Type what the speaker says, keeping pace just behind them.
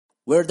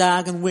We're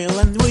Doug and Will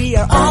and we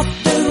are off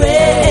the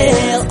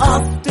rails,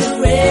 and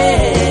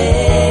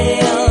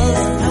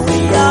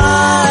we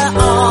are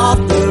off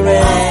the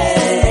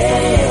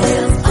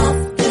rails,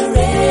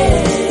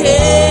 yeah,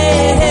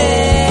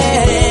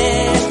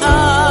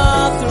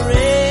 off the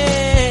rails.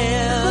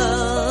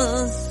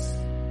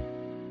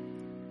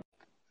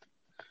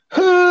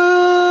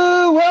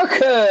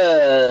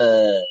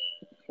 Welcome.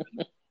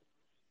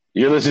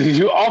 You're listening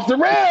to Off the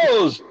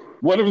Rails,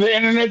 one of the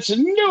internet's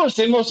newest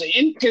and most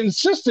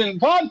inconsistent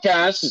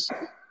podcasts,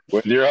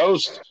 with your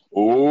host,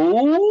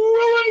 Will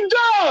and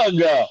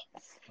Doug.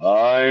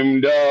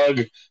 I'm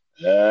Doug,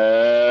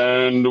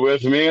 and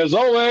with me, as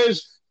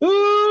always,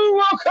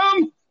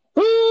 welcome,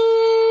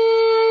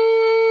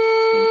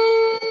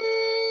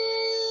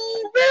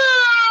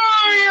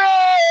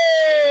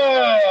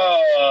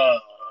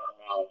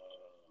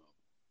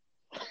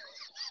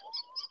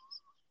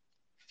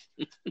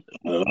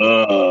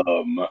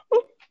 William.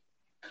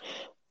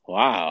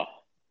 Wow.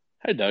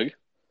 Hi, Doug.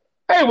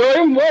 Hey,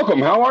 William.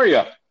 Welcome. How are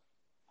you?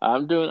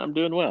 I'm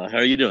doing well. How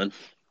are you doing?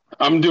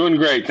 I'm doing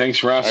great. Thanks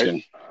for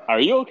asking. Are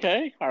you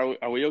okay?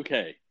 Are we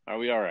okay? Are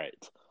we all right?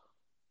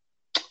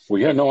 Well,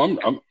 yeah,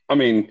 no, I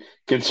mean,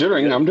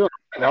 considering I'm doing.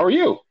 How are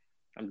you?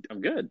 I'm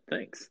good.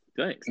 Thanks.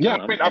 Yeah,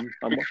 No,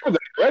 I'm sure that's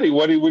ready.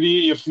 What do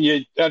you if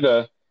you had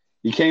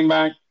you came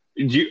back?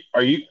 Do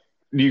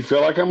you feel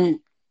like I'm?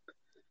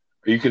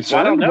 Are you concerned?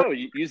 I don't know.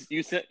 You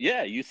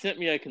sent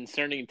me a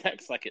concerning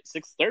text like at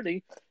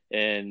 6:30,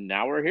 and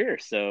now we're here.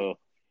 So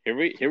here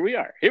we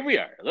are.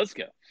 Let's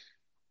go.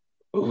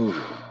 Ooh.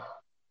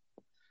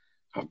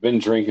 I've been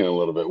drinking a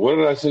little bit. What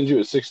did I send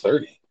you at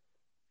 6:30?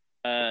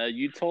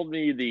 You told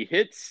me the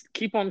hits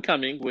keep on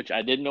coming, which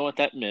I didn't know what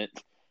that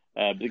meant,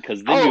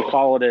 because then you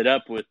followed it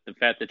up with the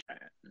fact that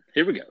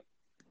here we go.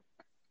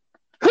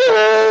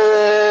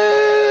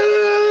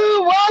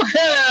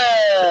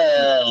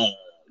 Welcome,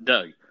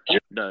 Doug.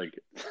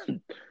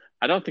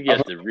 I don't think you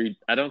have to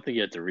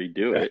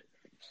redo it.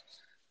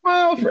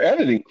 Well, for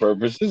editing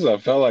purposes, I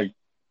felt like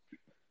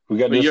we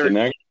got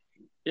disconnected.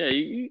 Yeah,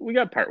 we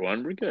got part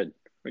one. We're good.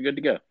 We're good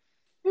to go.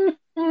 All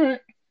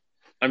right.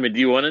 I mean, do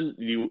you want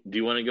to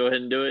go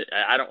ahead and do it?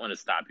 I don't want to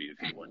stop you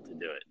if you want to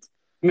do it.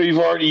 No, you've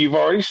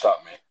already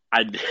stopped me.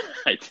 I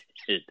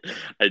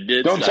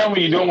did. Don't tell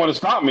me you don't want to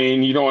stop me,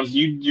 and you don't.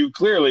 You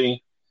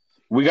clearly.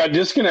 We got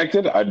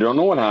disconnected. I don't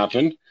know what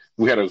happened.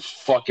 We had a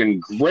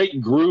fucking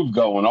great groove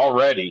going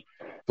already,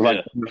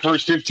 the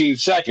first 15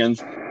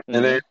 seconds, and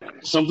then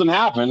something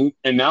happened,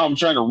 and now I'm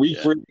trying to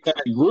recreate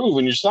that groove,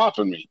 and you're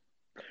stopping me.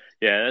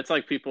 Yeah, that's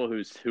like people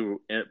who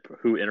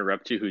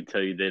interrupt you, who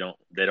tell you they don't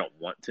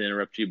want to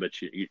interrupt you,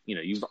 but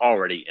you've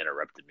already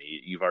interrupted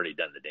me. You've already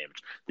done the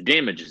damage. The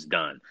damage is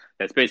done.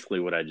 That's basically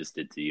what I just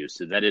did to you.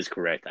 So that is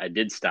correct. I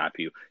did stop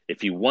you.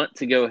 If you want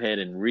to go ahead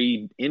and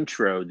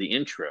re-intro the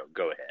intro,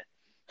 go ahead.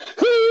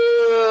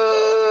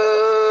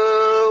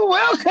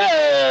 Welcome!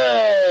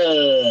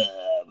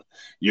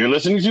 You're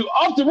listening to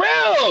Off the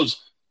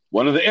Rails,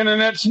 one of the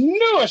internet's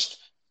newest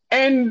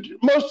and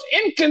most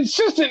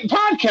inconsistent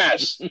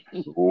podcasts,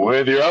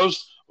 with your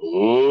host,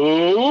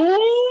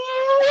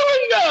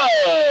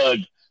 Doug.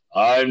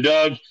 I'm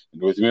Doug,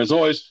 and with me as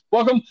always,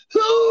 welcome,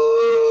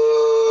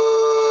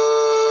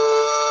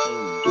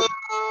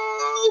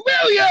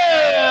 William.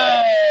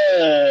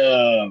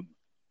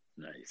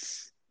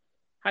 Nice.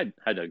 Hi,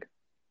 Doug.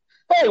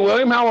 Hey,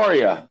 William, how are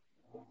you?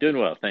 Doing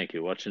well, thank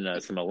you. Watching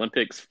some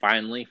Olympics.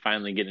 Finally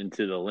get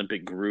into the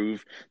Olympic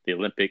groove, the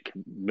Olympic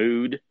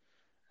mood.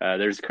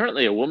 There's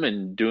currently a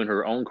woman doing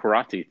her own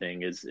karate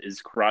thing. Is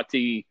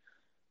karate?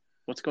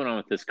 What's going on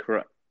with this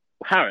karate?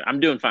 How? I'm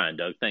doing fine,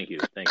 Doug. Thank you.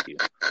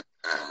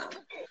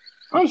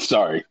 I'm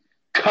sorry.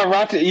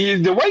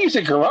 Karate. The way you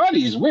say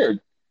karate is weird.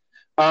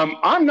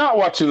 I'm not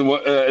watching the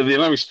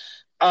Olympics.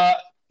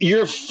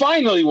 You're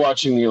finally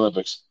watching the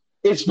Olympics.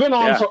 It's been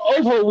on for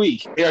over a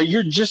week.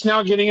 You're just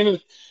now getting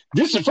into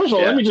this. First of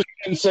all, let me just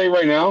say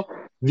right now,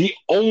 the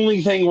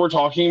only thing we're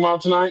talking about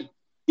tonight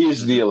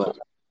is the Olympics.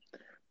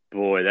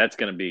 Boy, that's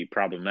going to be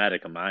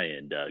problematic on my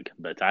end, Doug.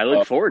 But I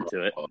look forward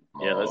to it.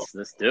 Yeah,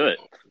 let's do it.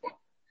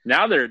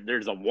 Now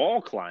there's a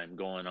wall climb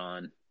going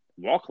on.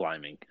 Wall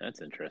climbing.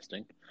 That's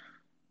interesting.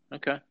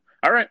 Okay.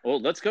 All right.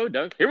 Well, let's go,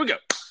 Doug. Here we go.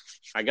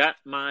 I got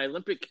my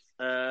Olympic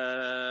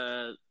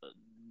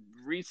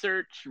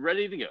research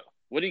ready to go.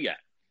 What do you got?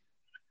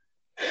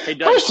 Hey,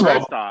 Doug,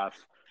 first off.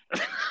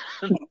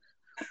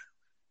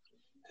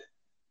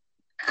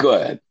 Go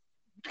ahead.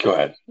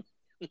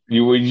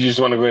 You just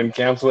want to go ahead and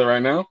cancel it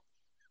right now?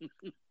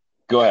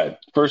 Go ahead.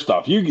 First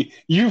off, you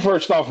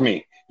first off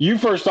me. You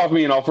first off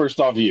me, and I'll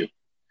first off you.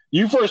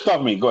 You first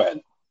off me. Go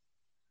ahead.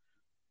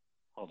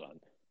 Hold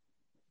on.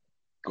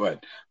 Go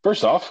ahead.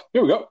 First off,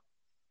 here we go.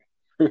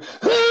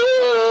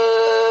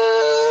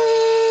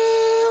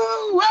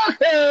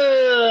 Welcome.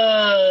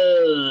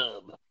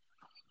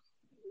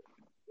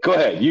 Go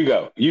ahead. You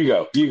go.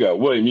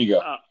 William, you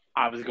go.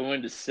 I was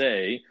going to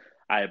say,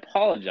 I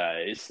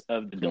apologize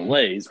of the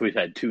delays. We've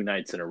had 2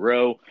 nights in a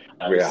row.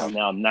 This is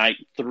now night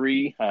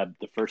 3.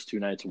 The first 2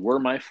 nights were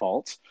my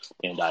fault,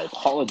 and I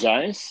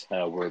apologize.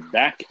 We're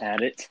back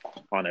at it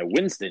on a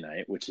Wednesday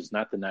night, which is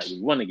not the night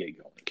we want to get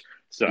going.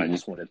 So I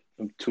just wanted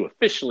to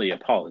officially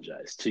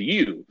apologize to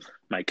you,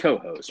 my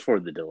co-host, for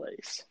the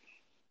delays.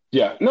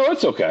 Yeah, no,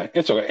 it's okay.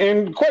 It's okay.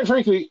 And quite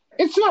frankly,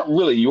 it's not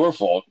really your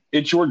fault.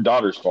 It's your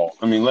daughter's fault.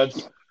 I mean,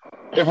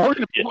 if we're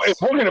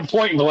gonna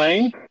point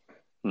blame,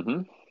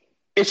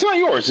 it's not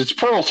yours. It's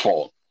Pearl's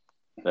fault.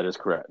 That is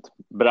correct.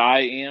 But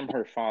I am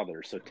her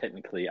father, so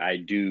technically I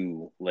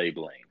do lay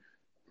blame.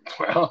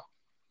 Well,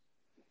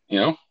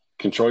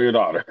 control your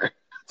daughter.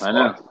 I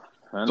know.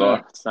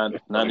 It's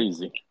not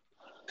easy.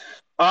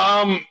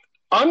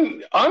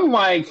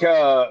 Unlike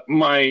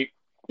my.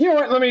 You know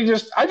what?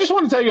 I just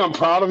want to tell you I'm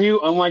proud of you.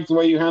 Unlike the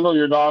way you handle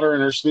your daughter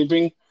and her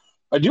sleeping,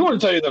 I do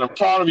want to tell you that I'm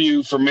proud of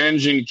you for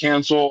managing to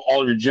cancel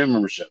all your gym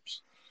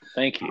memberships.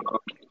 Thank you.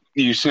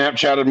 You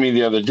Snapchatted me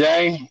the other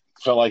day.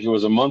 Felt like it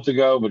was a month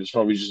ago, but it's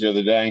probably just the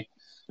other day.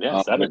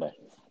 Yeah, Saturday.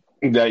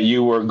 That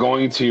you were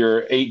going to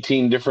your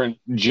 18 different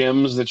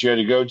gyms that you had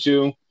to go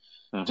to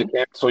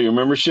cancel your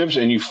memberships,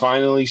 and you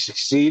finally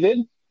succeeded.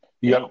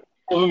 You got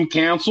all of them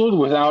canceled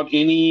without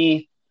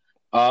any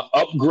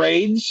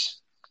upgrades.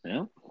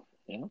 Yeah.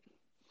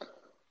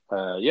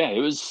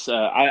 It was.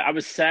 I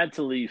was sad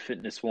to leave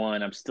Fitness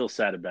One. I'm still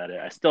sad about it.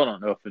 I still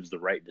don't know if it was the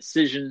right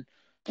decision.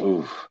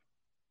 Oof.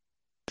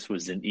 This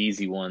was an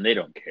easy one. They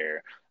don't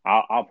care.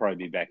 I'll probably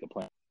be back at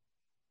Planet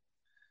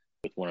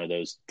with one of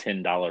those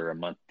 $10 a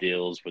month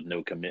deals with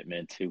no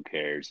commitment. Who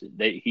cares?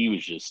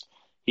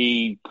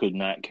 He could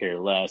not care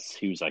less.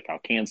 He was like, "I'll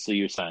cancel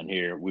your sign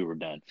here." We were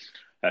done.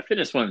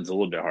 Fitness One's a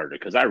little bit harder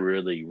because I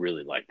really,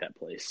 really like that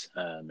place,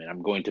 and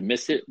I'm going to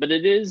miss it. But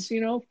it is,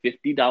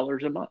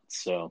 $50 a month,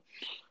 so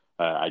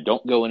I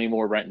don't go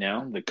anymore right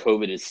now. The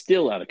COVID is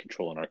still out of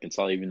control in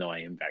Arkansas, even though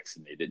I am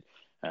vaccinated.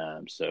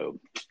 So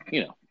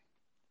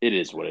it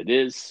is what it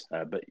is.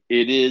 But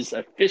it is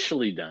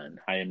officially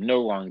done. I am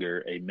no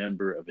longer a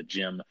member of a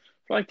gym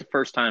for like the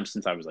first time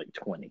since I was like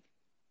 20.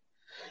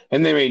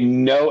 And they made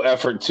no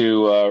effort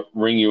to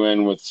ring you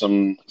in with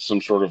some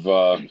sort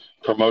of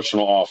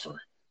promotional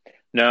offer.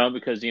 No,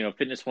 because,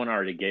 Fitness One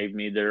already gave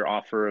me their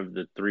offer of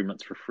the 3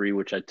 months for free,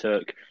 which I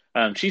took.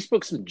 She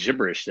spoke some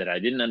gibberish that I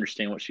didn't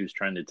understand what she was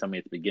trying to tell me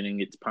at the beginning.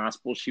 It's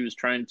possible she was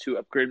trying to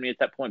upgrade me at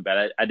that point,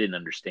 but I didn't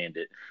understand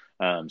it.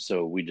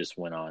 So we just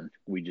went on.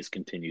 We just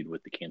continued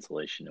with the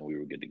cancellation, and we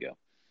were good to go.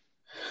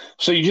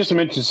 So you just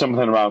mentioned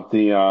something about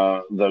the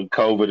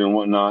COVID and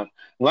whatnot.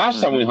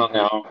 Last time we hung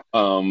out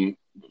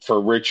for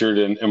Richard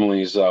and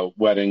Emily's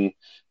wedding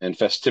and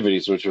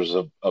festivities, which was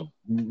a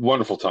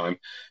wonderful time.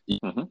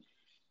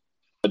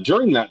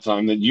 During that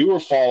time, that you were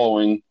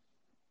following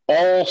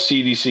all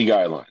CDC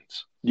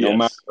guidelines.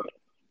 Yes.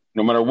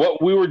 No matter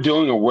what we were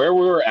doing or where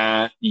we were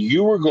at,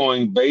 you were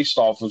going based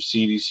off of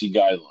CDC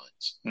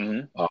guidelines.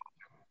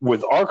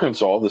 With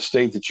Arkansas, the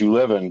state that you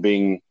live in,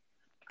 being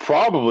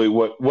probably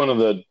one of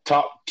the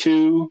top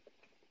 2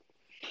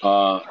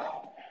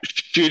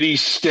 shitty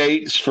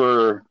states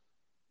for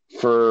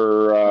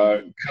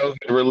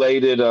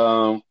COVID-related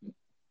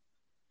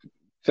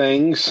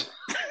things.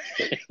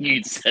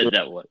 You said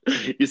that one.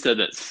 You said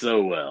that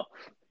so well.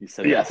 You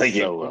said that thank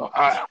you. Well.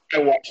 I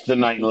watch the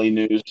nightly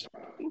news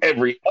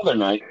every other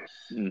night.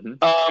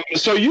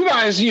 So you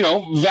guys,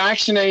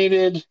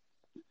 vaccinated.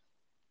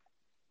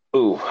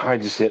 Ooh, I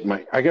just hit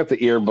I got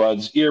the ear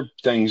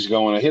things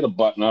going. I hit a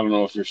button. I don't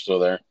know if you're still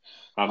there.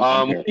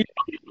 I'm here.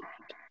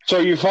 So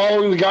you're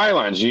following the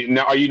guidelines.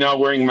 Are you now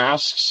wearing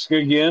masks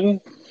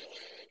again?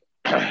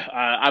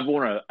 I've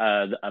worn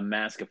a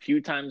mask a few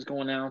times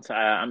going out.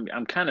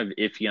 I'm kind of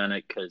iffy on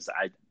it because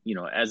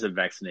as a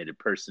vaccinated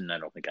person, I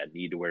don't think I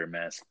need to wear a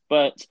mask.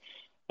 But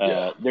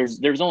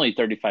there's only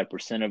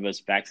 35% of us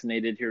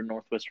vaccinated here in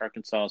Northwest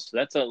Arkansas, so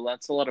that's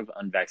a lot of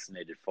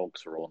unvaccinated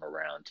folks rolling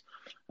around.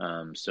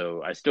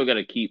 So I still got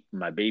to keep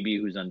my baby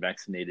who's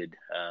unvaccinated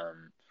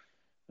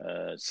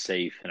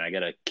safe, and I got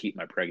to keep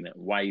my pregnant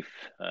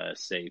wife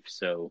safe.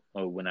 So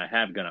when I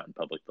have gone out in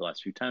public the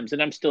last few times,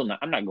 and I'm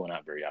not going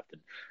out very often,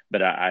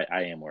 but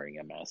I am wearing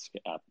a mask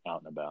out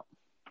and about.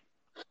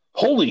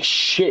 Holy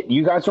shit!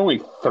 You guys are only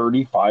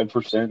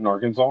 35% in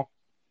Arkansas.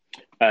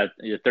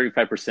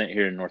 35%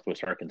 here in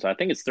Northwest Arkansas. I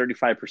think it's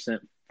 35%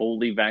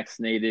 fully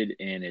vaccinated,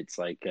 and it's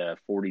like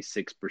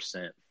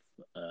 46%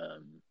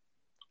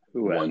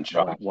 one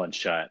shot. One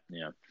shot,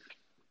 yeah.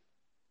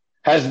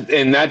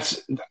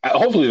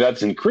 Hopefully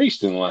that's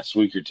increased in the last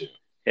week or two.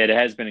 It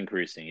has been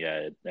increasing,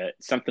 yeah.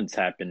 Something's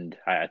happened.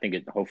 I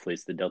think hopefully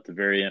it's the Delta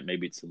variant.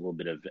 Maybe it's a little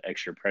bit of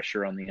extra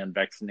pressure on the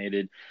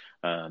unvaccinated.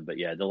 But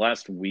yeah, the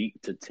last week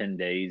to 10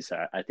 days,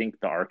 I think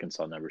the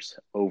Arkansas numbers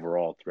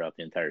overall throughout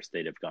the entire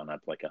state have gone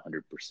up like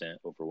 100%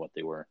 over what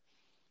they were.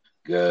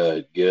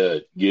 Good. Yeah.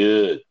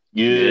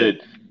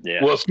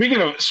 Well,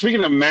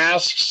 speaking of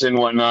masks and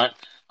whatnot,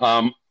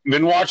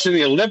 been watching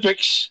the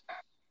Olympics,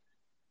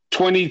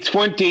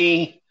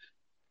 2020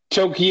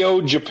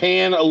 Tokyo,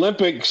 Japan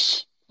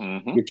Olympics.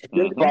 It's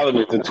really bothered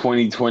me with the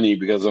 2020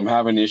 because I'm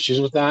having issues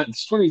with that.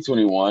 It's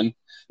 2021.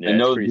 Yeah, I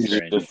know it's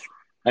pretty strange.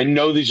 I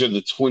know these are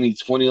the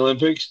 2020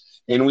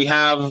 Olympics, and we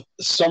have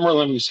Summer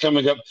Olympics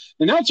coming up.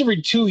 And now it's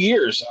every 2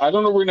 years. I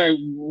don't know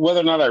whether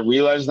or not I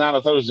realized that.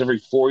 I thought it was every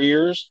 4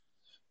 years.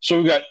 So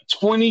we've got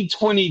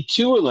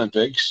 2022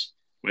 Olympics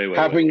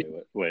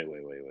happening. Wait.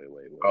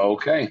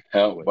 Okay.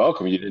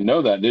 Welcome. You didn't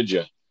know that, did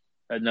you?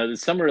 No, the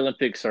Summer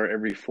Olympics are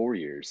every 4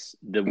 years.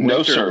 The No,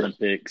 Winter sir.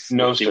 Olympics,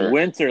 No, the sir.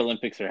 Winter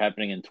Olympics are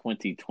happening in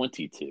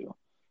 2022.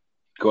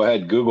 Go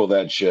ahead, Google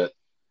that shit.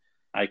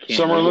 I can't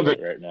Summer Google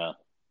Olympics it right now.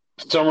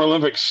 Summer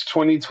Olympics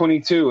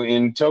 2022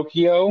 in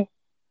Tokyo.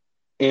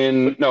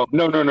 No.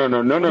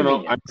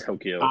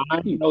 Tokyo.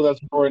 I know that's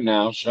right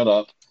now. Shut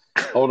up.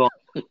 Hold on.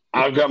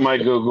 I've got my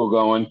Google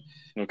going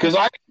because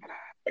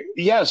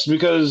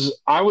because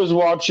I was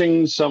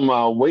watching some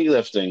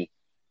weightlifting,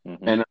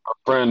 and our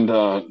friend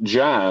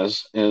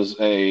Jazz is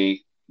a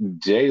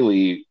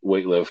daily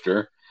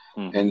weightlifter,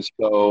 and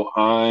so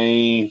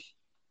I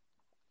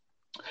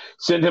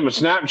sent him a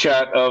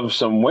Snapchat of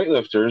some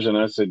weightlifters, and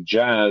I said,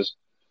 Jazz,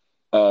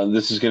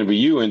 this is going to be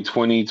you in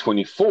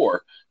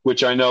 2024,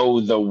 which I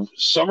know the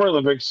Summer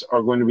Olympics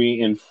are going to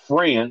be in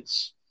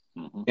France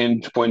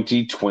in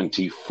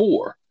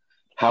 2024.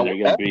 They're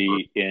going to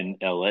be in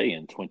LA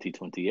in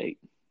 2028.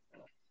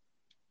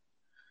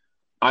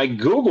 I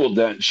Googled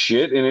that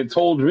shit, and it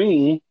told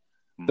me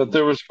that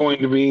there was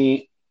going to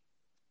be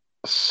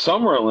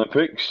Summer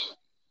Olympics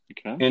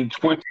in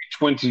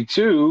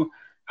 2022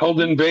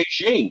 held in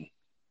Beijing.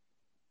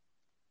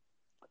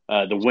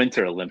 The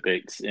Winter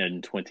Olympics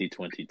in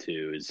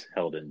 2022 is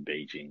held in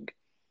Beijing.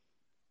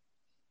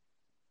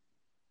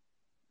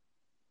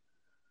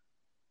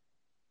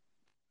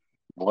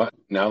 What?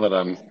 Now that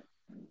I'm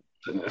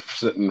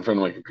sitting in front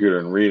of my computer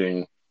and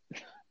reading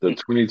the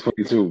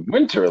 2022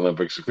 Winter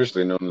Olympics,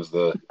 officially known as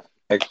the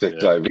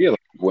XXIV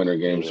Winter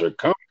Games, are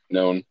coming,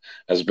 known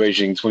as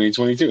Beijing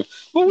 2022.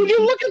 Well, would you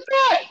look at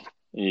that?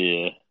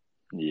 Yeah.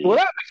 Well,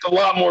 that makes a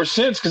lot more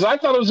sense because I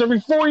thought it was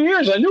every 4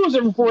 years. I knew it was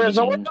every 4 years.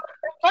 I went, it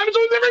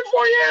was every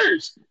 4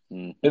 years.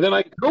 And then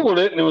I Googled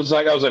it, and it was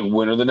like, I was like,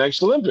 when are the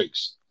next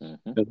Olympics?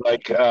 It's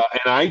like,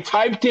 and I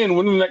typed in,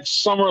 when are the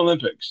next Summer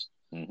Olympics?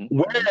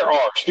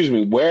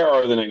 Where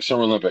are the next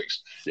Summer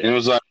Olympics? And it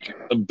was like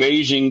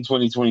Beijing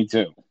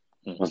 2022.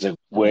 I was like,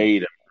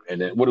 wait a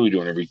minute. What are we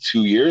doing? Every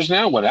 2 years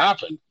now? What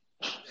happened?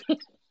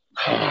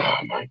 Oh,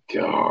 my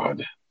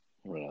God.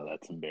 Well,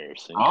 that's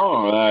embarrassing.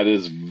 Oh, that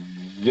is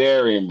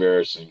very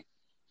embarrassing.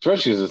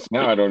 Especially since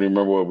now I don't even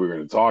remember what we were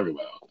going to talk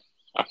about.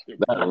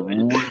 Let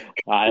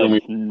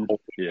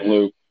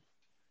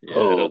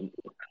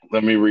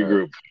me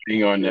regroup.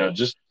 Hang on now.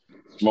 Just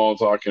small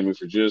talking me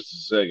for just a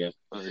second.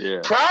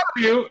 Proud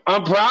of you.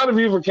 I'm proud of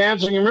you for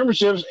canceling your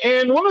memberships.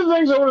 And one of the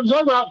things I want to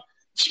talk about,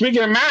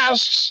 speaking of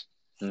masks,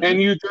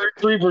 and you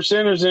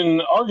 33%ers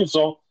in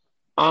Arkansas,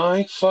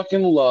 I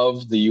fucking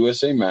love the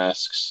USA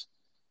masks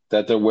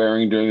that they're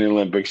wearing during the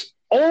Olympics,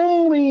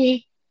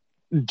 only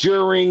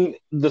during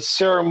the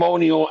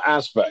ceremonial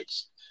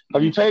aspects.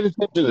 Have you paid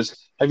attention to this?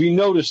 Have you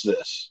noticed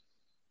this?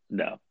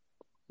 No.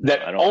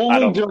 I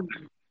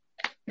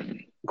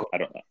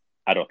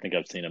don't think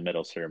I've seen a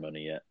medal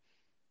ceremony yet.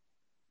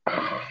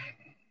 I'm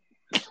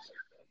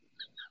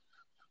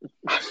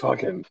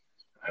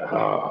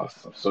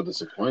so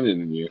disappointed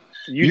in you.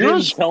 You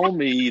didn't tell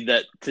me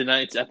that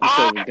tonight's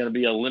episode was going to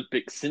be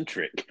Olympic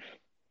centric.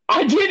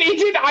 I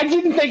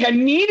didn't think I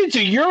needed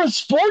to. You're a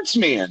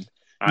sportsman.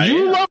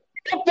 You love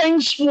all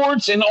things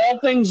sports and all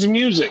things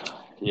music.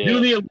 Yeah. Do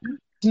the Olympics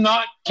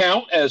not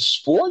count as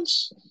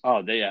sports?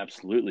 Oh, they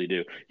absolutely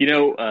do. You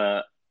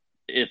know,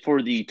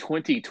 for the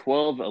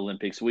 2012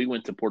 Olympics, we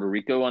went to Puerto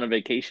Rico on a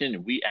vacation,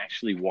 and we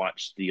actually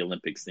watched the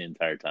Olympics the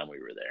entire time we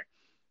were there.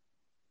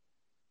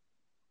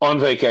 On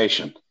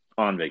vacation.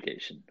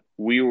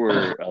 We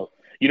were,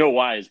 you know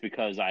why? Is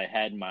because I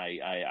had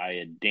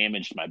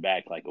damaged my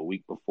back like a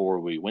week before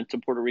we went to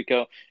Puerto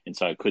Rico, and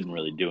so I couldn't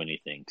really do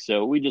anything.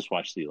 So we just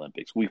watched the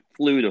Olympics. We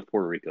flew to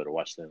Puerto Rico to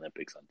watch the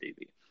Olympics on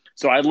TV.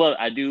 So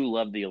I do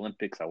love the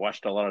Olympics. I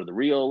watched a lot of the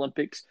Rio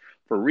Olympics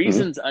for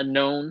reasons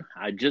unknown.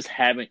 I just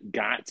haven't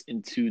got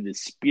into the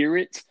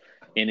spirit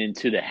and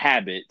into the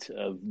habit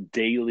of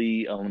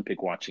daily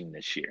Olympic watching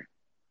this year.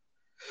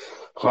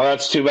 Well,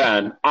 that's too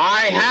bad.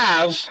 I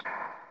have.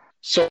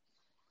 So,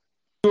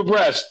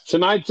 abreast.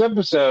 Tonight's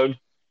episode,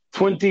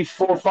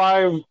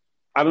 24-5,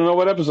 I don't know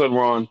what episode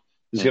we're on,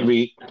 is going to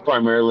be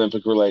primarily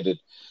Olympic related.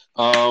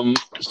 And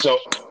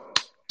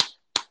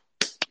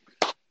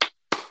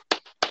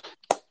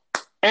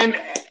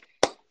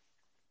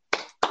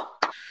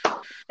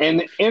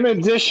in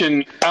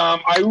addition,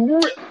 I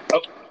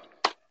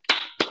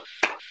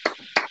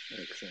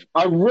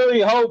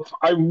really hope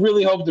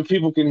that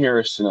people can hear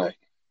us tonight.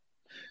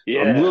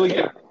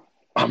 Yeah.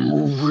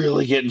 I'm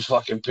really getting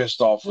fucking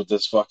pissed off with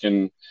this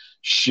fucking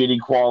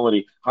shitty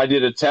quality. I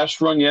did a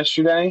test run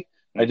yesterday.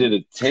 I did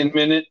a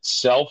 10-minute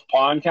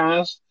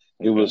self-podcast.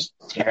 It was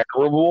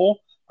terrible.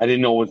 I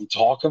didn't know what to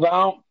talk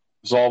about. It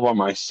was all by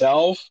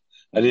myself.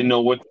 I didn't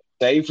know what to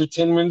say for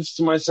 10 minutes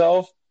to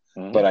myself.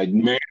 but I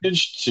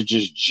managed to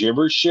just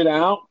gibber shit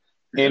out,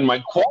 and my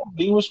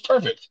quality was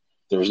perfect.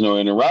 There was no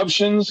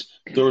interruptions.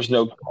 There was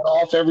no cut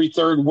off every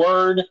third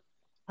word.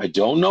 I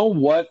don't know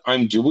what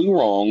I'm doing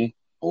wrong,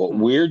 what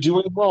we're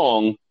doing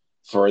wrong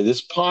for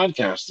this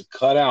podcast to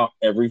cut out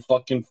every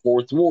fucking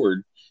fourth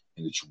word,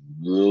 and it's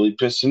really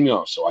pissing me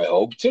off. So I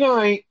hope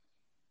tonight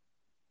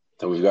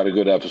that we've got a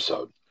good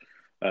episode.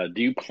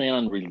 Do you plan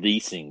on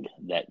releasing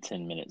that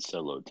 10-minute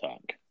solo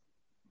talk?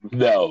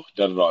 No,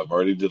 not at all. I've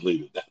already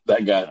deleted that.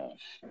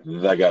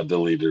 That got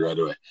deleted right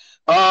away.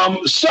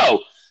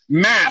 So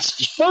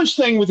masks. First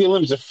thing with the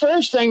Olympics. The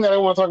first thing that I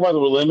want to talk about the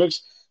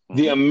Olympics,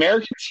 the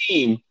American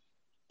team,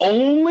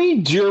 only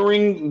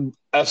during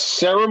a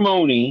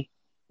ceremony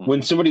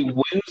when somebody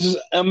wins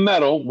a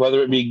medal,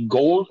 whether it be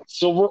gold,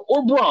 silver,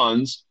 or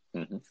bronze,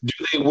 do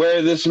they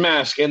wear this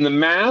mask. And the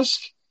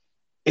mask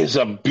is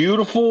a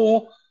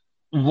beautiful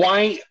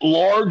white,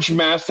 large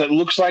mask that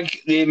looks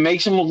like it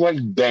makes him look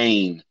like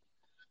Bane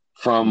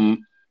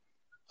from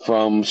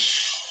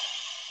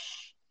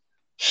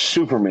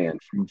Superman,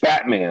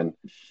 Batman.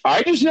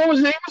 I just know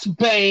his name is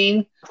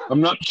Bane.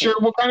 I'm not sure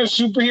what kind of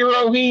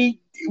superhero he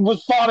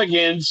was fought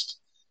against,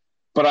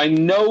 but I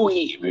know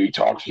he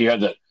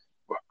had that.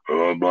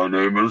 My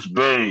name is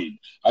Bane.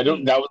 That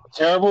was a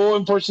terrible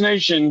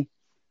impersonation,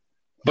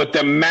 but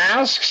the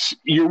masks.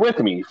 You're with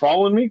me,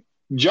 following me?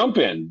 Jump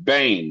in,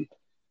 Bane.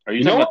 Are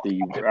you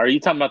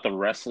talking about the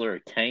wrestler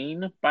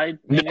Kane by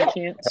any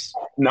chance?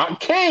 Not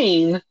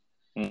Kane.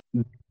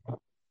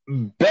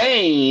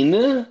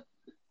 Bane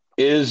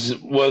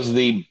was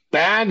the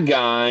bad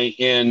guy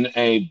in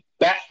a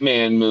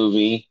Batman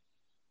movie,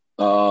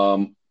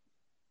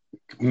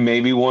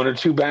 maybe one or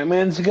two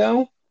Batmans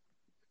ago.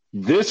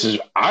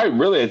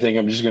 I think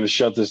I'm just going to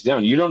shut this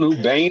down. You don't know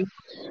who Bane?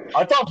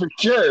 I thought for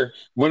sure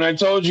when I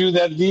told you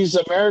that these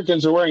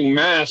Americans are wearing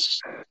masks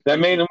that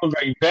made them look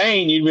like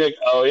Bane, you'd be like,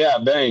 oh yeah,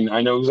 Bane.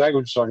 I know exactly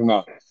what you're talking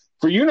about.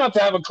 For you not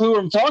to have a clue what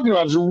I'm talking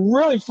about is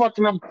really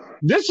fucking up.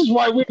 This is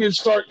why we can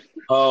start.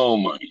 Oh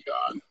my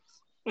God.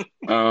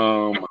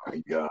 Oh my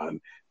God.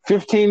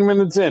 15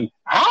 minutes in.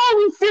 How are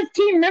we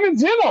 15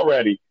 minutes in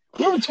already?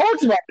 We haven't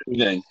talked about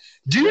anything.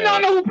 Do you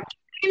not know who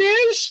Bane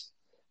is?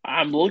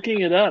 I'm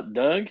looking it up,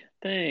 Doug.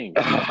 Dang.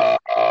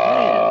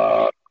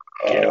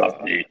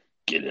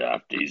 Get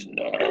off these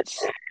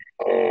nuts.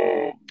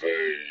 Oh,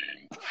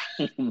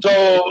 Bane.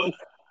 So,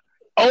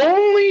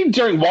 only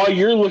while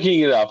you're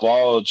looking it up,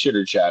 all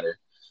chitter chatter.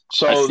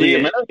 So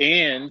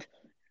and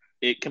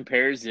it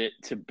compares it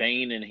to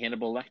Bane and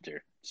Hannibal Lecter.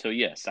 So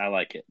yes, I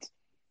like it.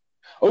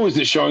 Oh, is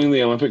it showing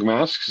the Olympic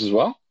masks as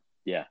well?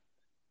 Yeah.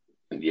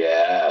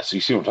 Yeah, so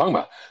you see what I'm talking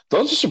about.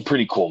 Those are some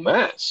pretty cool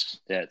masks.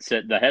 Yeah,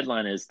 the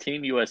headline is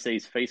Team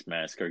USA's face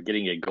masks are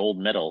getting a gold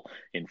medal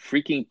and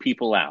freaking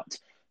people out.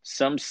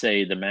 Some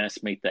say the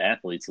masks make the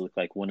athletes look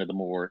like one of the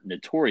more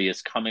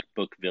notorious comic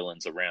book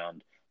villains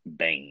around,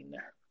 Bane.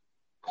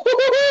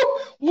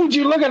 Would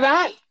you look at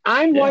that?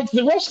 I'm like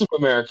the rest of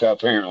America,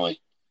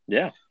 apparently.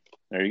 Yeah,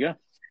 there you go.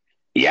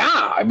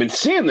 Yeah, I've been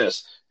seeing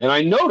this. And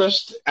I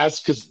noticed,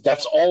 because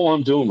that's all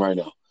I'm doing right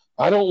now.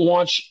 I don't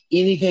watch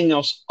anything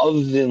else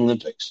other than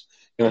Olympics.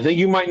 And I think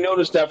you might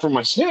notice that from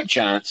my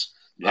Snapchats.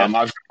 Yeah.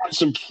 I've got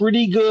some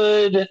pretty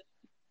good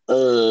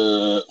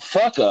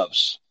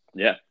fuck-ups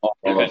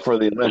for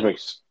the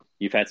Olympics.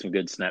 You've had some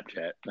good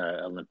Snapchat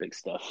Olympic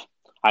stuff.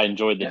 I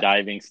enjoyed the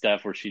diving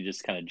stuff where she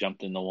just kind of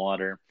jumped in the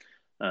water.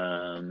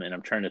 And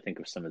I'm trying to think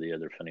of some of the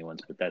other funny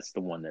ones, but that's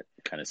the one that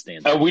kind of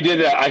stands out. We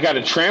did. I got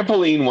a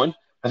trampoline one.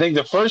 I think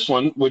the first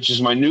one, which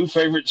is my new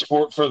favorite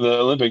sport for the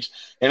Olympics,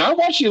 and I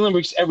watch the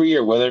Olympics every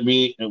year, whether it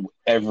be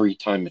every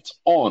time it's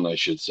on, I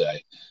should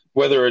say,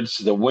 whether it's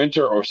the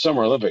Winter or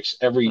Summer Olympics,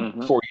 every 4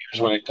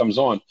 years when it comes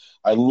on.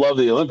 I love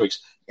the Olympics.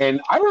 And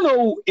I don't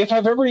know if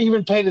I've ever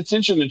even paid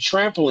attention to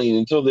trampoline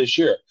until this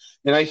year.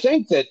 And I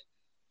think that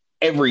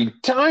every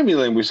time the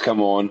Olympics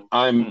come on,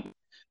 I'm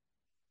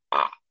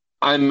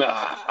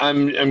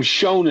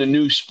shown a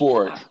new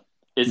sport.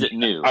 Is it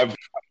new?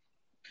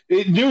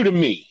 New to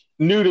me.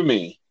 New to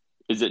me.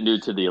 Is it new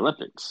to the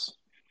Olympics?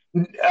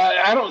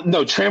 I don't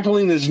know.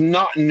 Trampoline is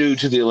not new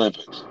to the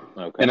Olympics.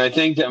 Okay. And I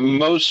think that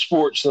most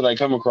sports that I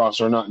come across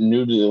are not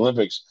new to the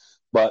Olympics.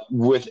 But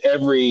with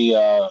every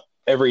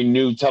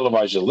new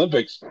televised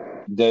Olympics,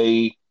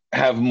 they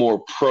have more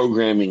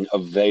programming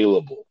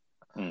available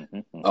for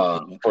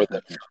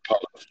the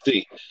public to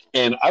see.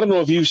 And I don't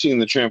know if you've seen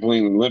the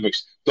trampoline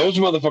Olympics. Those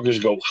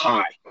motherfuckers go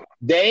high.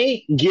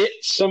 They get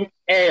some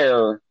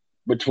air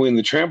between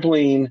the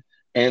trampoline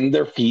and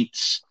their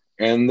feet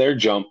and their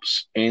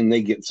jumps, and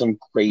they get some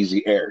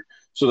crazy air.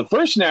 So the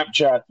first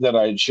Snapchat that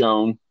I had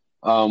shown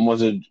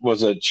was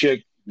a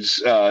chick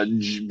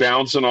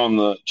bouncing on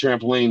the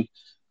trampoline,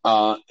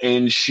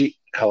 and she.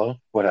 Hello,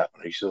 what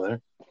happened? Are you still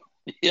there?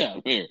 Yeah,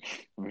 I'm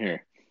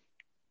here.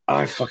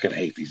 I fucking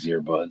hate these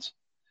earbuds.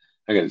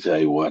 I got to tell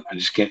you what, I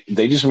just can't.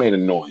 They just made a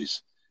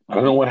noise. I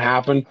don't know what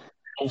happened. They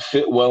don't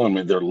fit well in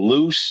me. They're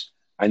loose.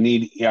 I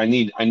need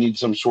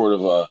some sort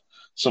of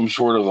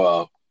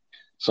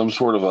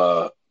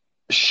a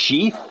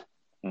sheath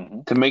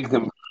to make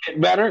them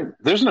fit better.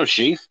 There's no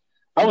sheath.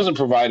 I wasn't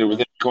provided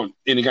with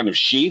any kind of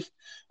sheath.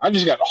 I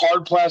just got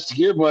hard plastic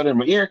earbud in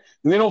my ear,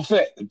 and they don't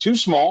fit. They're too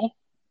small.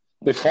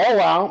 They fall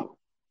out.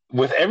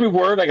 With every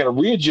word, I got to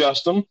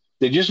readjust them.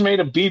 They just made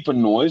a beeping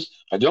noise.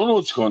 I don't know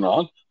what's going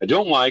on. I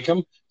don't like them.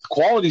 The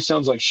quality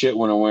sounds like shit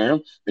when I wear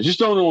them. I just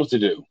don't know what to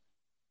do.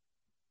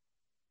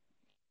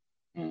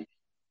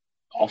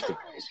 Off the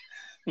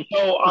rails.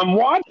 So I'm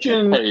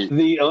watching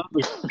the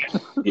Olympics.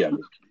 Yeah.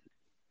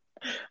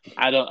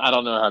 I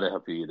don't know how to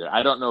help you either.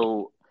 I don't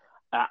know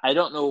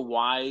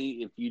why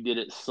if you did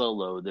it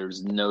solo,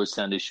 there's no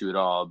sound issue at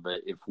all.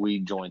 But if we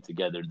join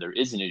together, there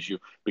is an issue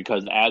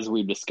because, as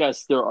we've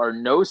discussed, there are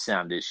no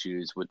sound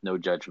issues with No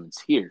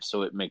Judgments here.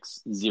 So it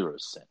makes zero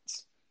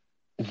sense.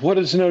 What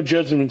is No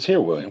Judgments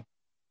here, William?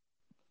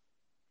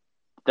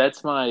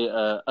 That's my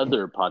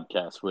other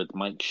podcast with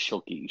Mike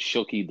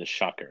Shilkey the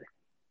Shocker.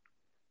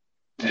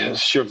 Yeah,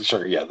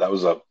 sure. Yeah,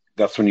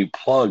 that's when you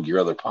plug your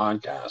other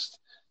podcast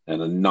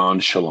in a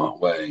nonchalant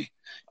way.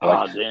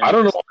 Like, I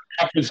don't know what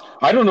happens.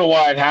 I don't know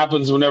why it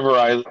happens whenever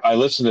I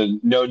listen to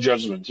No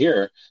Judgment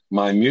Here,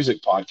 my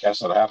music podcast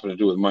that I happen to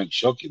do with Mike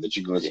Shilkey that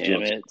you can listen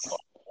to.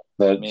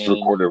 That's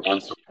recorded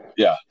once.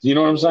 Yeah. You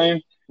know what I'm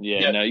saying?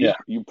 Yeah,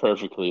 you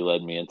perfectly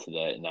led me into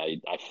that, and I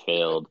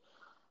failed.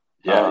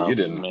 Yeah, you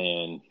didn't.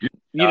 Man.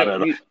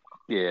 Yeah.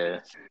 Maybe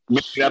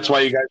that's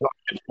why you guys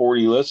get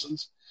 40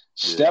 listens.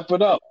 Step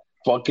it up.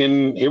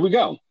 Fucking, here we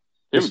go.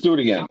 Let's do it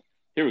again.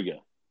 Here we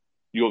go.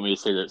 You want me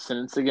to say that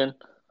sentence again?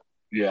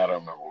 Yeah, I don't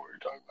remember what you're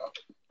talking about.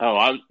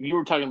 You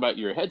were talking about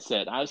your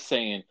headset. I was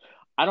saying,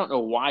 I don't know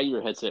why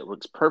your headset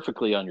works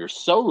perfectly on your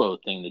solo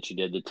thing that you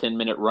did, the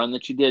 10-minute run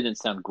that you did, and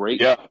sound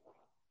great. Yeah.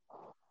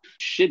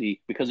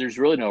 Shitty because there's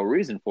really no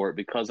reason for it,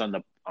 because on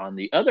the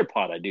other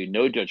pod I do,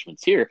 No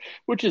Judgments Here,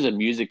 which is a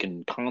music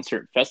and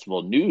concert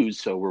festival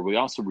news, so where we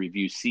also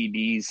review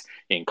CDs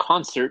and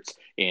concerts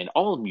and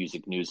all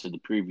music news of the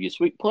previous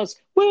week, plus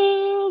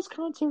Will's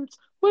concerts.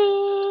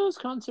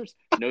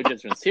 No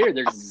Judgments Here,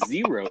 there's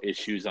zero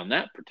issues on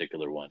that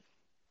particular one.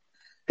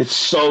 It's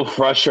so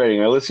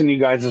frustrating. I listen to you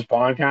guys'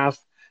 podcast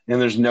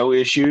and there's no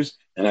issues,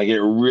 and I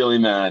get really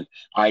mad.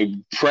 I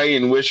pray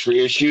and wish for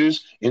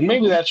issues, and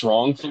maybe that's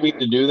wrong for me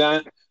to do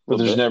that, but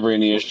there's never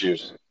any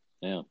issues.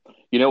 Yeah.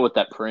 You know what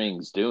that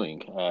praying's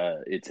doing?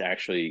 It's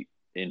actually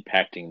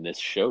impacting this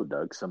show,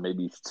 Doug, so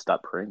maybe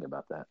stop praying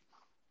about that.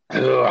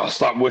 I'll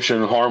stop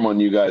wishing harm on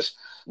you guys.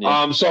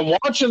 Yeah. So I'm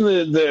watching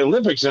the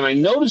Olympics, and I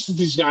noticed that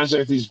these guys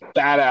have these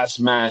badass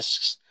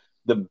masks,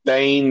 the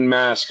Bane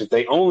mask.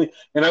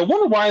 And I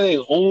wonder why they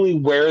only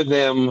wear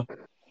them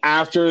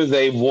after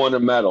they've won a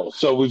medal.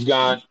 So we've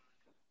got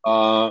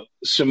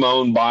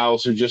Simone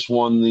Biles, who just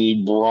won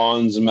the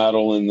bronze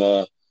medal in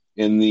the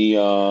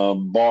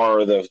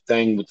bar, the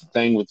thing with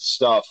the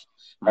stuff,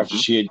 after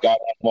she had got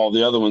all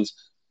the other ones,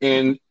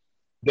 and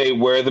they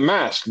wear the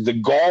mask. The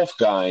golf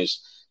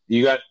guys,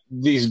 you got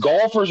these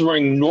golfers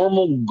wearing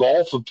normal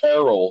golf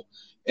apparel,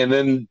 and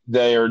then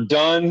they are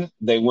done.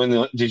 They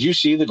win. Did you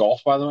see the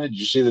golf, by the way? Did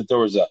you see that there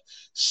was a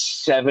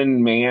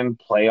 7-man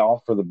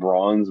playoff for the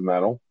bronze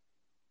medal?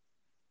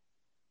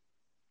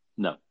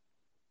 No.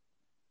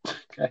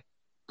 Okay.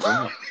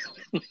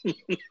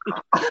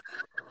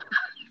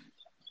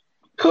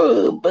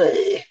 Oh,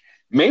 boy.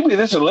 Maybe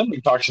this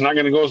Olympic talk's not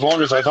going to go as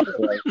long as I thought it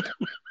was.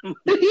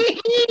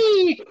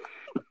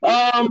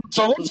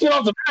 So let's get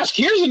off the mask.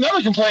 Here's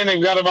another complaint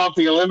I've got about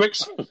the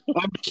Olympics.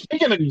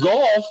 Speaking of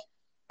golf,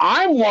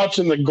 I'm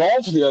watching the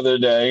golf the other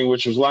day,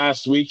 which was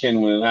last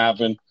weekend when it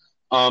happened.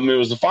 It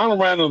was the final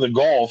round of the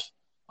golf.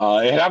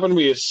 It happened to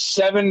be a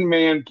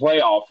 7-man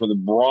playoff for the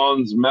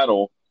bronze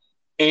medal.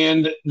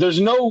 And there's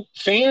no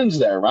fans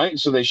there, right?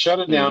 So they shut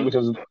it down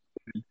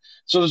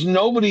so there's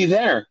nobody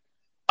there.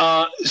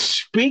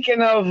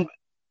 Speaking of,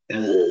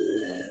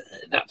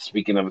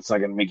 it's not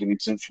going to make any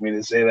sense for me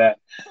to say that.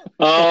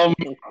 I'm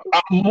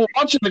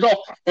watching the golf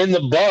and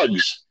the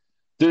bugs.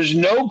 There's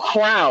no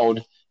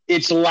crowd.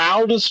 It's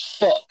loud as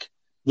fuck.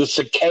 The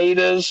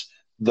cicadas,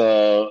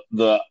 the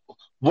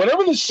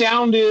whatever the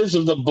sound is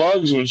of the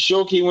bugs when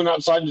Shilkey went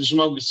outside to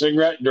smoke a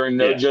cigarette during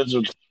No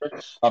Judgment,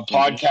 a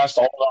podcast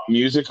all about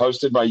music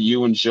hosted by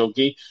you and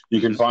Shilkey.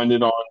 You can find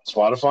it on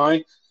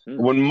Spotify.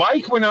 When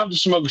Mike went out to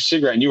smoke a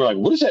cigarette, and you were like,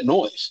 "What is that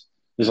noise?"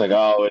 He's like,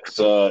 "Oh,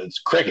 it's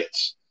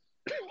crickets."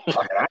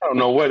 I don't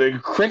know what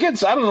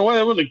crickets. I don't know what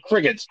it was.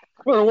 Crickets.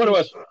 I don't know what it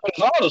was. But it's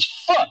loud as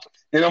fuck.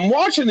 And I'm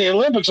watching the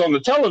Olympics on the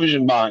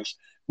television box,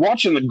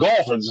 watching the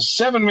golf. It's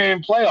a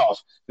 7-man playoff.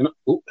 And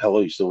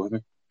hello, you still with me?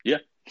 Yeah.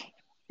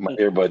 My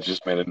earbud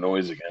just made a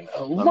noise again. I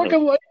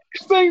fucking like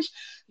these things.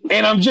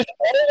 And I'm just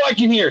all I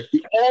can hear.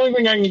 The only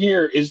thing I can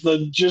hear is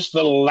the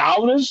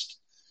loudest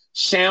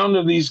sound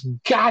of these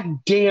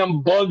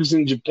goddamn bugs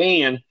in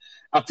Japan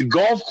at the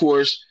golf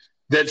course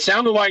that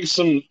sounded like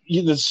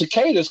the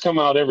cicadas come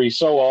out every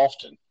so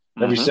often,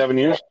 every 7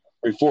 years,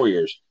 every 4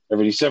 years,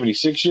 every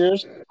 76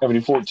 years, every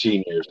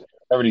 14 years,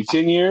 every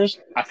 10 years.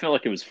 I feel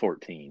like it was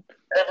 14.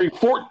 Every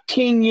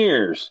 14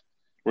 years.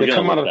 We're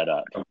going to look that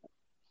up.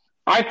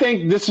 I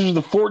think this is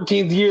the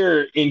 14th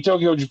year in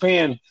Tokyo,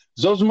 Japan.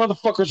 Those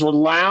motherfuckers were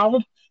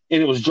loud,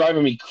 and it was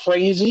driving me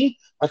crazy.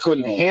 I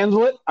couldn't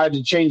handle it. I had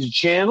to change the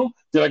channel.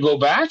 Did I go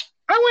back?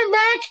 I went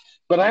back,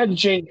 but I had to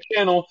change the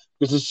channel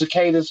because the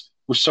cicadas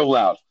were so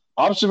loud.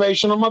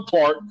 Observation on my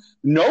part.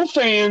 No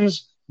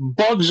fans.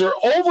 Bugs are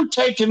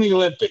overtaking the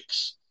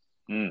Olympics.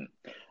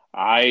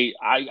 I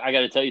got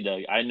to tell you,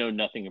 Doug, I know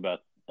nothing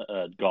about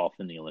golf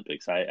in the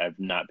Olympics. I've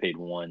not paid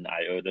one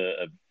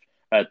iota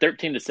of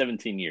 13 to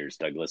 17 years,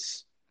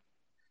 Douglas.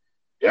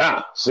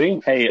 Yeah,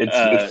 see? Hey,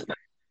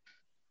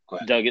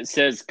 Doug, it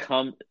says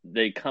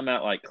they come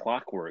out like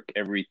clockwork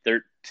every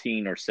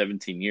 13 or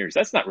 17 years.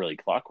 That's not really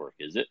clockwork,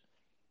 is it?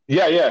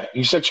 Yeah.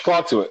 You set your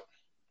clock to it.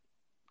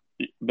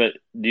 But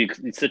do you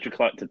set your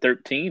clock to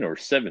 13 or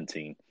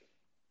 17?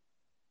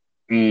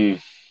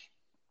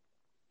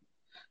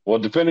 Well,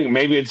 depending,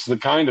 maybe it's the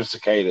kind of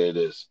cicada it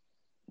is.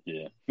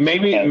 Yeah.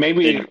 Maybe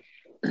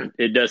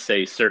it does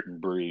say certain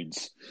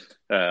broods,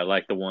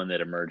 like the one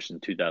that emerged in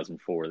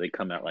 2004. They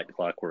come out like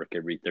clockwork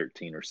every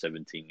 13 or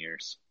 17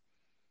 years.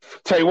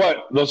 Tell you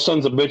what, those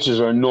sons of bitches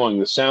are annoying.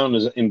 The sound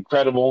is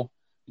incredible.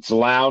 It's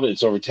loud.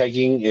 It's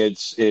overtaking.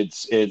 It's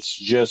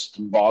just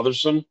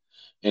bothersome,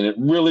 and it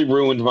really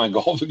ruined my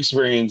golf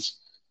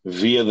experience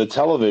via the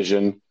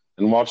television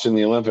and watching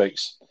the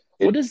Olympics.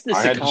 What does the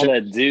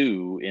cicada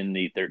do in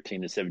the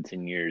 13 to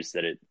 17 years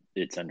that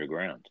it's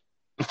underground?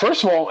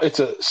 First of all, it's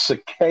a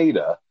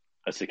cicada.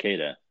 A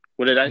cicada.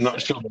 What did I say?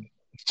 Not sure.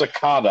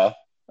 Cicada.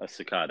 A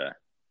cicada.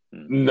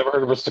 Never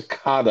heard of a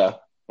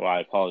cicada. Well, I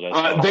apologize to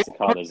all the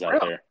cicadas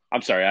out there.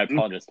 I'm sorry. I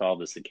apologize to all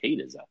the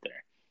cicadas out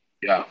there.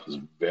 Yeah, it's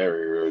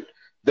very rude.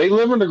 They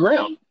live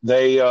underground.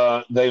 They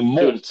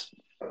molt.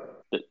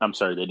 I'm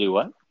sorry. They do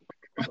what?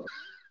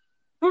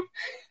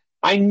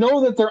 I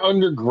know that they're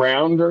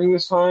underground during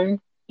this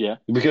time. Yeah,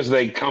 because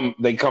they come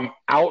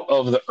out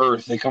of the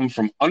earth. They come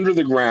from under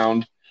the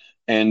ground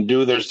and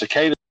do their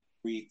cicada.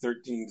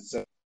 13 to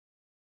 7.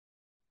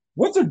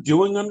 What they're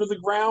doing under the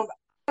ground?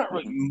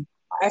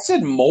 I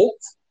said molt.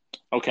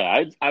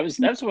 Okay, that's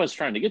what I was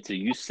trying to get to.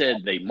 You said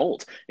they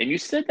molt, and you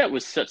said that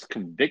with such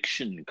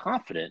conviction and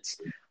confidence.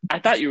 I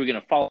thought you were going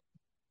to follow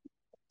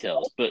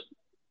details, but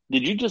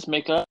did you just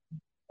make up?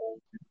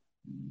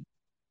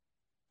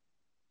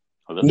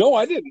 No,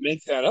 I didn't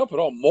make that up at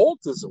all.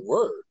 Molt is a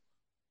word.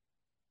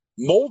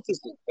 Molt is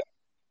a...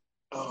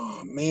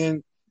 Oh,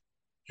 man.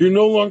 You're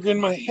no longer in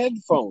my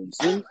headphones.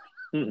 How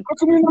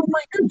come you're not in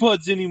my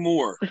earbuds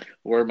anymore?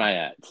 Where am I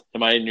at?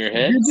 Am I in your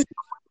head? You're just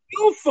on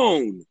your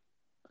phone.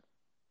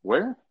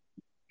 Where?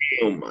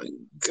 Oh, my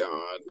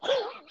God. I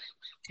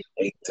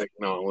hate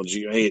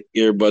technology. I hate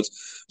earbuds.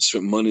 I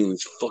spent money on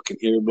these fucking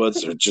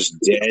earbuds. They're just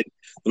dead.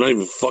 They're not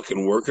even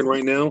fucking working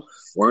right now.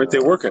 Why aren't they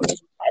working? I didn't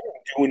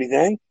do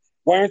anything.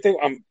 Why aren't they?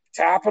 I'm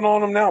tapping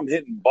on them now. I'm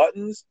hitting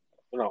buttons.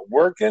 They're not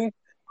working.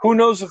 Who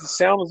knows if the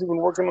sound is even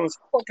working on this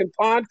fucking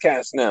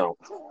podcast now?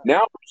 Now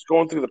I'm just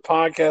going through the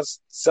podcast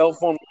cell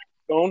phone.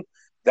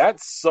 That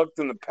sucked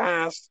in the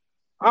past.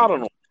 I don't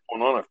know what's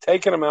going on. I've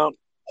taken them out.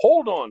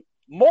 Hold on.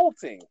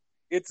 Molting.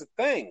 It's a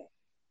thing.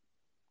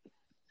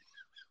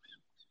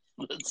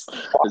 This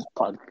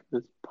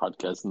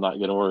podcast is not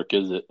going to work,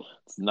 is it?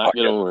 It's not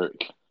going to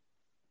work.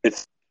 Here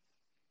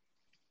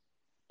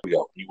we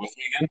go. You with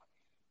me again?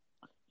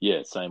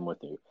 Yes, I'm with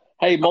you.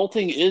 Hey,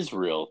 molting is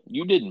real.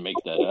 You didn't make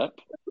that up.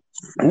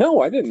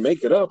 No, I didn't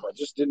make it up. I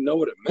just didn't know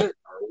what it meant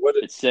or what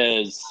it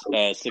says.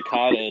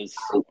 Cicadas.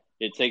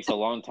 It takes a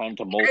long time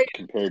to molt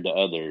compared to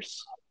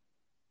others.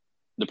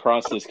 The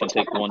process can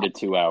take 1 to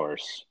 2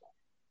 hours.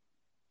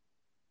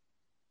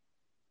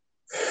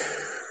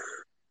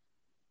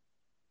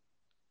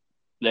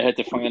 They had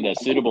to find a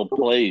suitable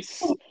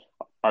place.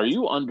 Are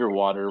you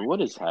underwater?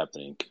 What is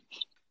happening?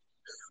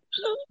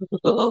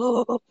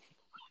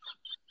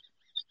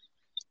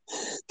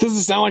 Does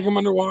it sound like I'm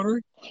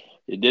underwater?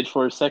 It did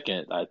for a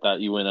second. I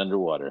thought you went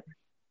underwater.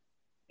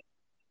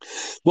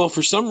 Well,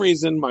 for some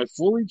reason, my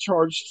fully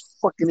charged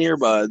fucking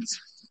earbuds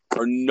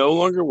are no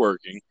longer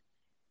working.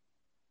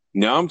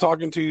 Now I'm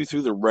talking to you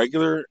through the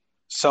regular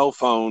cell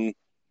phone.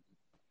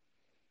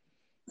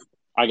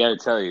 I got to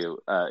tell you,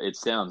 it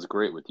sounds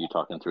great with you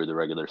talking through the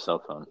regular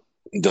cell phone.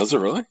 Does it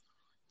really?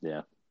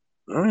 Yeah.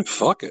 All right,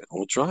 fuck it.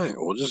 We'll try it.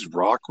 We'll just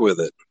rock with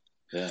it.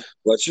 Yeah.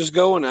 Let's just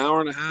go an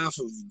hour and a half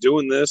of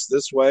doing this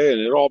way,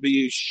 and it'll all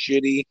be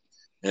shitty,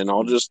 and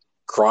I'll just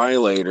cry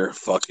later.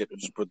 Fuck it. I'll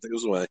just put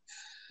things away.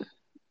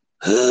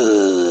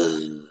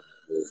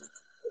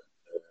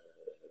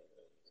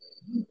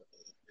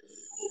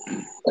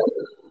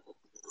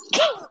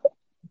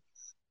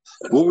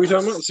 What were we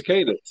talking about?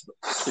 Cicadas.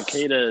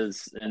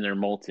 Cicadas and their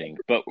molting.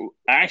 But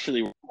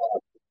actually...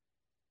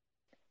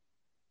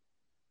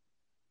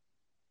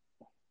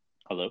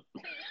 Hello?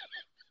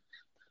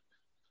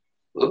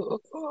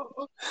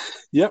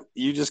 Yep,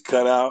 you just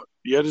cut out.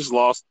 You just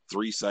lost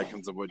 3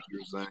 seconds of what you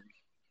were saying.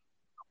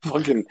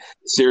 Fucking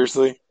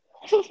seriously.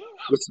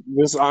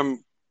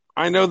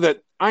 I know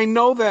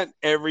that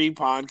every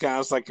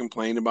podcast I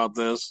complain about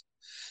this,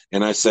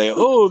 and I say,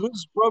 "Oh, this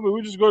is probably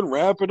we're just going to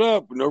wrap it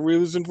up. No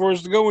reason for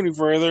us to go any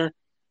further."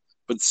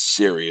 But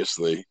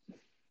seriously,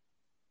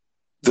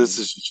 this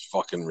is just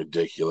fucking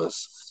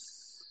ridiculous.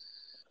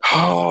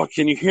 Oh,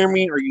 can you hear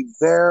me? Are you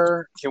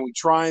there? Can we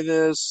try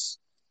this?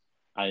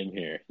 I am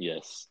here.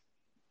 Yes.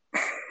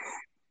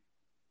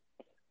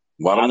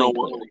 Well, I don't Loud know and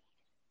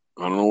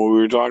what clear.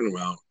 we were talking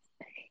about.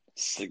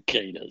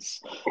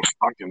 Cicadas.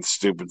 Fucking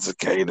stupid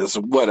cicadas.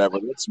 Whatever.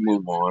 Let's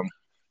move on.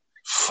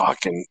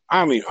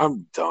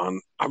 I'm done.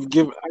 I've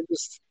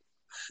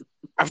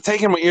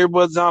taken my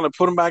earbuds out and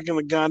put them back in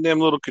the goddamn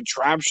little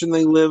contraption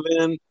they live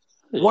in.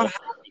 What Yeah.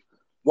 happened?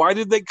 Why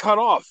did they cut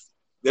off?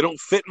 They don't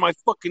fit in my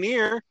fucking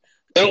ear.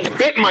 They don't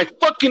fit in my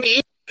fucking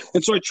ear.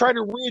 And so I try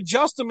to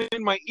readjust them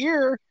in my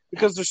ear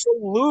because they're so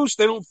loose,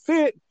 they don't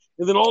fit.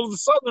 And then all of a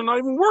sudden, they're not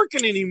even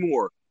working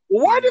anymore.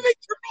 Well, why did they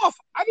turn off?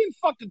 I didn't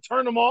fucking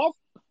turn them off.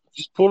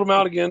 Just pulled them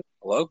out again.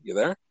 Hello? You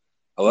there?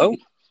 Hello?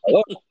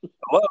 Hello?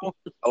 Hello?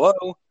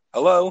 Hello?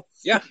 Hello?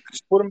 Yeah, I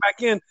just put them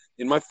back in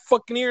my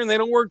fucking ear, and they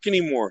don't work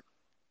anymore.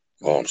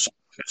 Oh, I'm so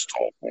pissed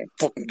off. I don't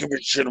fucking give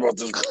a shit about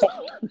this.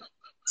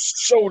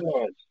 So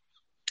done.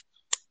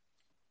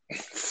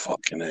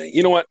 Fucking A.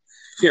 You know what?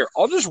 Here,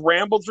 I'll just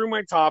ramble through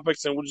my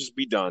topics and we'll just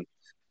be done.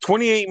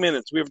 28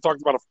 minutes. We haven't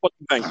talked about a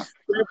fucking thing.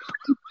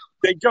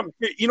 They jump.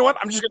 You know what?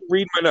 I'm just going to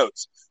read my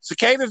notes.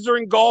 Cicadas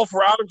during golf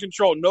were out of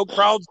control. No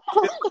crowds.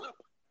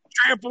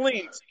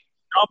 Trampolines.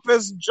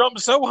 Jump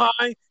so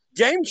high.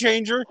 Game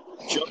changer.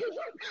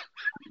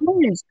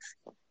 Trampolines.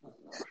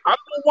 I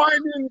don't know why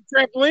in the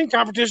trampoline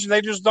competition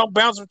they just don't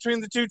bounce between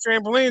the two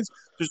trampolines.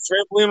 There's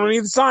trampoline on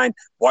either side.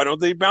 Why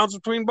don't they bounce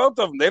between both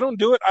of them? They don't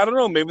do it. I don't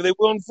know. Maybe they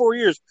will in 4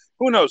 years.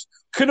 Who knows?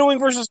 Canoeing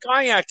versus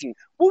kayaking.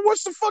 Well,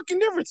 what's the fucking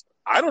difference?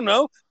 I don't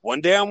know.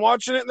 One day I'm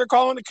watching it and they're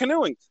calling it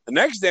canoeing. The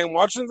next day I'm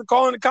watching it and they're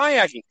calling it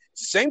kayaking.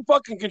 It's the same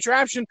fucking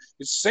contraption.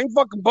 It's the same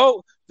fucking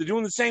boat. They're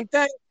doing the same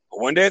thing. But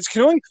one day it's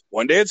canoeing.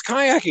 One day it's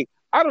kayaking.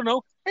 I don't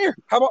know. Here,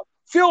 how about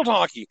field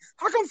hockey?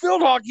 How come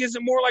field hockey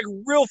isn't more like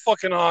real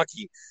fucking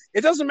hockey?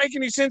 It doesn't make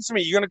any sense to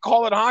me. You're going to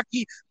call it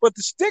hockey, but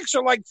the sticks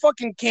are like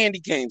fucking candy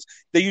canes.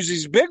 They use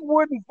these big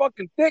wooden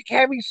fucking thick,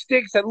 heavy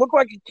sticks that look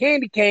like a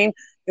candy cane,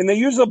 and they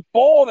use a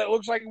ball that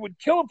looks like it would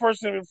kill a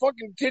person if it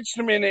fucking pitched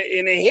them and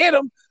it hit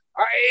them.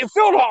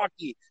 Field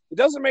hockey. It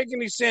doesn't make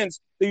any sense.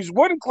 They use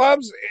wooden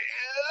clubs.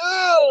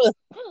 Ugh.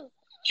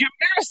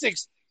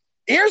 Gymnastics.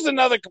 Here's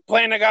another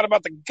complaint I got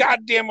about the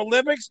goddamn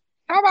Olympics.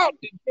 How about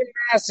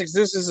gymnastics?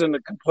 This isn't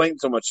a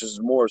complaint so much as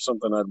more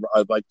something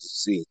I'd like to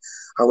see.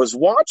 I was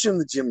watching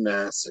the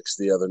gymnastics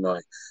the other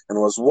night, and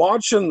I was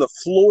watching the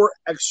floor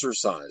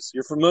exercise.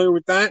 You're familiar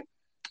with that?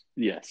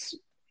 Yes.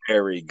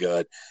 Very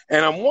good.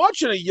 And I'm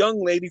watching a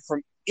young lady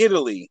from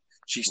Italy.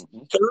 She's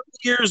 30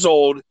 years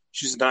old.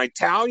 She's an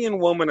Italian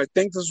woman. I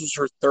think this was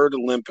her third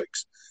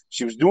Olympics.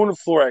 She was doing a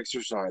floor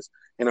exercise.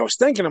 And I was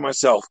thinking to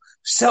myself,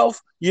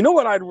 you know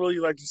what I'd really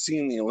like to see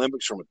in the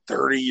Olympics from a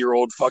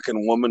 30-year-old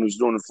fucking woman who's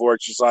doing a floor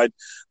exercise?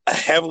 A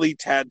heavily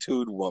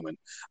tattooed woman.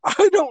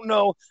 I don't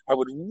know. I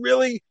would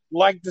really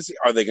like to see.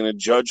 Are they going to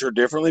judge her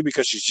differently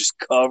because she's just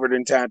covered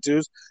in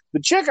tattoos? The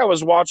chick I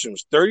was watching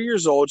was 30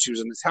 years old. She was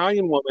an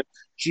Italian woman.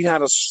 She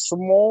had a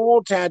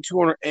small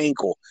tattoo on her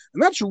ankle.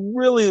 And that's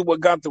really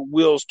what got the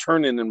wheels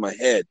turning in my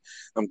head.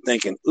 I'm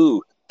thinking,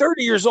 ooh,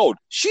 30 years old.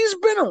 She's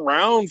been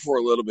around for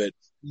a little bit.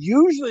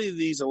 Usually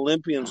these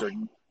Olympians are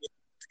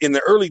in the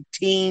early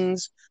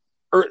teens,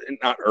 or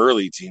not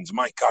early teens.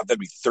 My God, that'd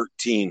be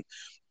 13.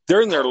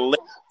 They're in their early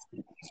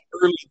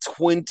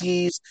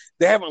 20s.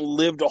 They haven't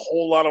lived a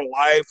whole lot of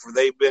life where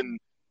they've been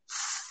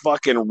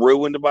fucking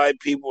ruined by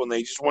people and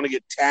they just want to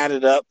get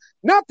tatted up.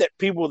 Not that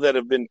people that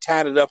have been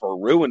tatted up are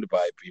ruined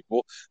by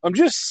people. I'm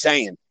just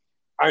saying.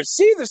 I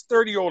see this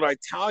 30-year-old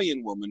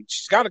Italian woman.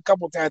 She's got a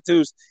couple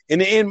tattoos.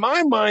 And in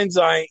my mind's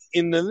eye,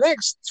 in the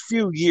next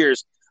few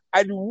years,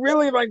 I'd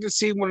really like to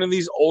see one of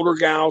these older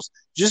gals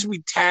just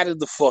be tatted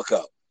the fuck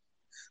up.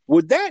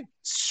 Would that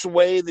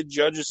sway the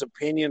judges'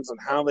 opinions on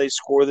how they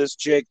score this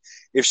chick?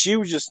 If she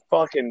was just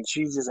fucking,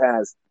 she just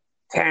has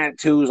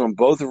tattoos on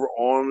both of her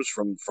arms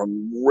from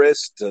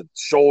wrist to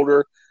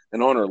shoulder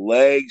and on her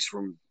legs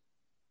from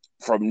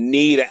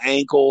knee to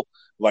ankle,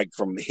 like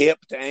from hip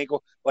to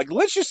ankle. Like,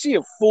 let's just see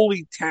a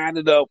fully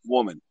tatted up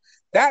woman.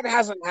 That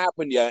hasn't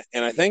happened yet,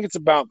 and I think it's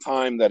about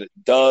time that it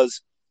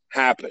does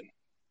happen.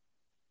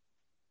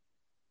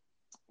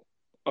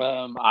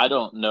 I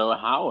don't know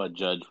how a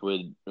judge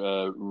would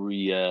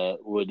react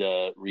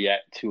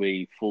to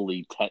a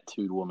fully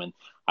tattooed woman.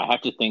 I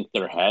have to think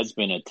there has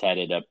been a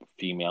tatted up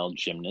female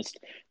gymnast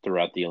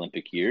throughout the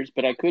Olympic years,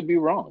 but I could be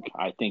wrong.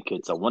 I think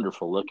it's a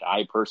wonderful look.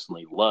 I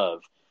personally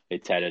love a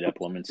tatted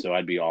up woman, so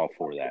I'd be all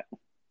for that.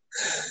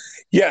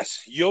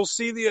 Yes, you'll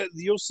see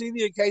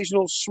the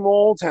occasional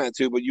small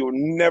tattoo, but you'll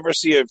never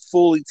see a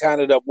fully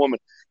tatted up woman.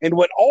 And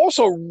what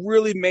also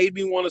really made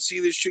me want to see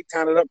this chick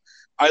tatted up,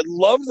 I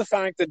love the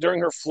fact that during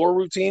her floor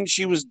routine,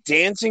 she was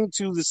dancing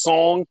to the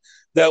song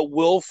that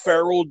Will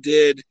Ferrell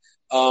did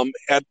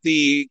at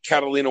the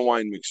Catalina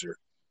Wine Mixer.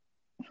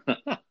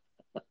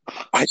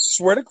 I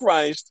swear to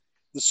Christ,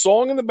 the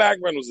song in the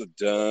background was a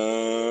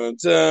dun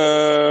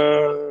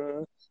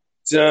dun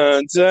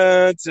dun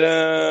dun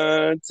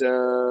dun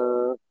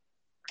dun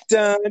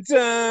dun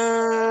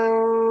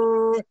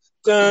dun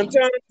Dun,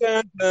 dun,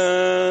 dun,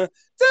 dun,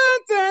 dun,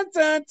 dun,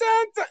 dun,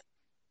 dun, dun.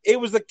 It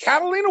was the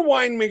Catalina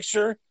wine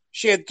mixer.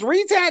 She had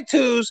 3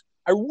 tattoos.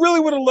 I really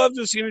would have loved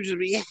to have seen her just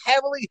be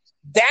heavily.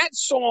 That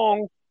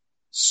song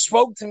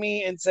spoke to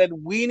me and said,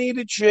 we need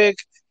a chick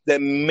that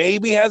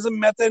maybe has a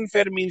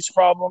methamphetamines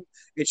problem,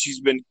 and she's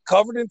been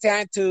covered in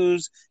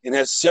tattoos and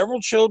has several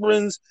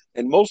children,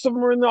 and most of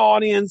them are in the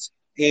audience,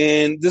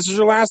 and this is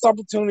her last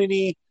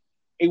opportunity.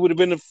 It would have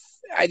been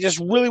I just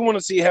really want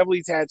to see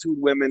heavily tattooed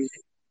women,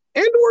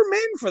 and or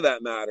men for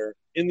that matter,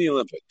 in the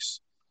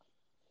Olympics.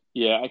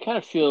 Yeah, I kind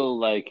of feel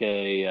like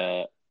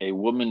a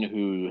woman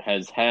who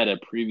has had a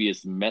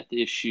previous meth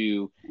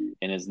issue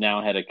and has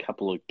now had a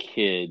couple of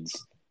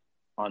kids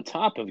on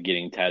top of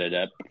getting tatted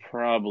up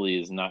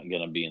probably is not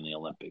going to be in the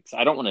Olympics.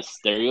 I don't want to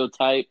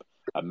stereotype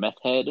a meth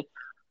head.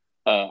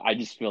 I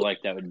just feel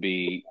like that would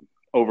be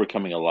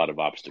overcoming a lot of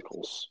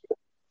obstacles.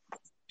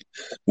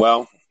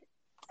 Well,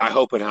 I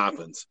hope it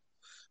happens.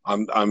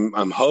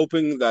 I'm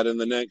hoping that in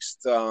the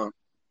next,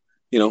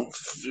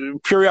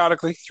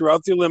 periodically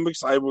throughout the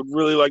Olympics, I would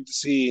really like to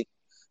see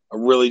a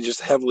really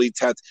just heavily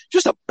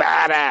just a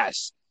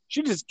badass.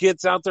 She just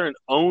gets out there and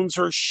owns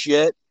her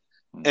shit.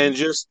 And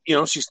just,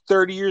 she's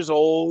 30 years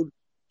old.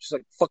 She's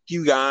like, fuck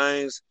you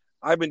guys.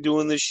 I've been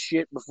doing this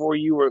shit while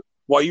you were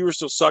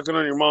still sucking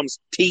on your mom's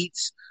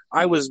teats.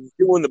 I was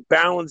doing the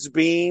balance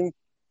beam.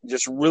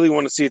 Just really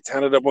want to see a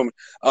tatted up woman.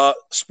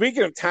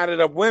 Speaking of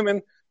tatted up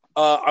women,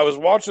 I was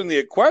watching the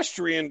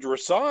equestrian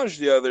dressage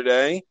the other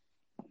day.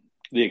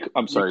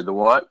 I'm sorry, the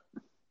what?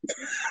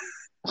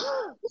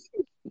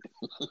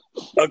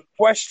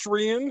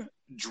 Equestrian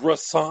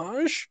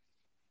dressage.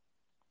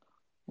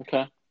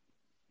 Okay.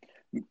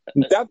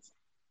 That's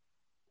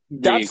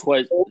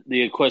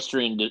the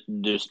equestrian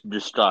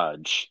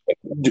dressage.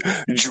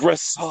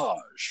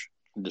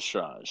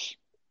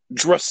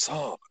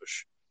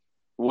 Dressage.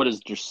 What does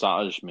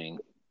dressage mean?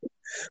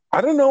 I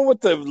don't know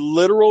what the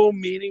literal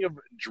meaning of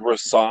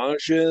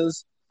dressage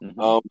is,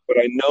 but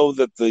I know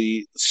that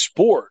the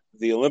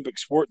Olympic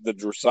sport, the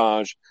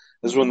dressage,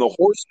 is when the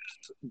horses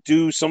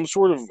do some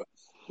sort of.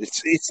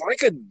 It's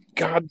like a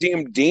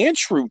goddamn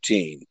dance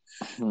routine.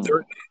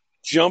 They're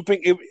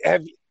jumping.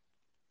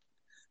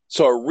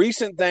 So a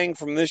recent thing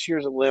from this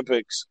year's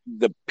Olympics,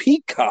 the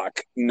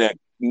Peacock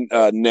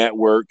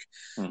network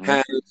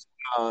has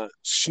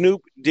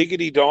Snoop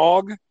Diggity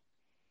Dog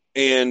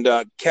and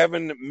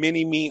Kevin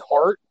Mini-Me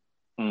Hart,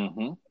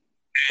 and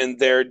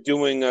they're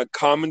doing a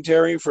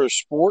commentary for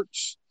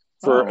sports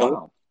for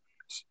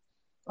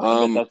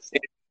Olympics.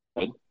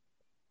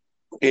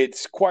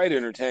 It's quite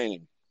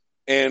entertaining.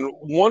 And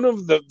one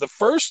of the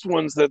first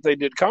ones that they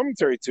did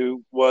commentary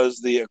to was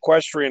the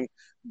equestrian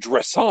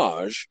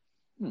dressage,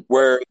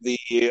 where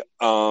the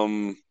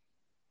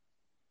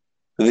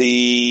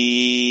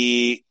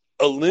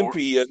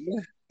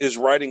Olympian is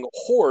riding a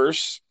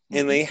horse,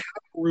 and they have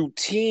a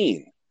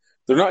routine.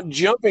 They're not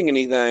jumping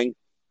anything,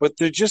 but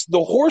the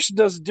horse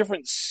does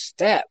different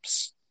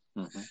steps.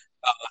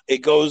 It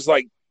goes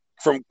like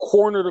from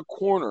corner to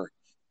corner,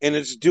 and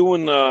it's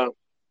doing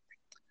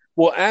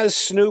as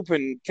Snoop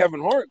and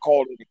Kevin Hart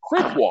called it, a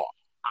crip walk.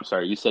 I'm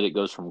sorry, you said it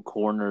goes from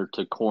corner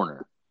to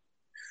corner.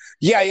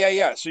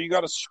 Yeah. So you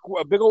got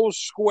a big old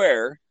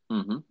square,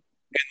 and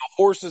the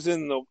horse is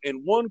in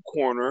one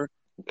corner,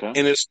 and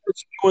it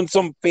starts doing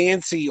some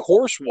fancy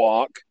horse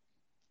walk,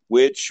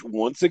 which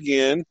once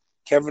again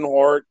Kevin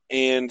Hart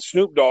and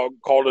Snoop Dogg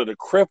called it a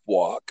crip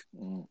walk.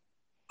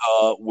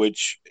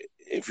 Which,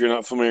 if you're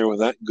not familiar with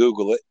that,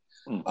 Google it.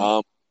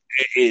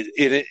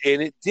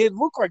 It did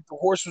look like the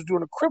horse was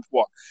doing a crip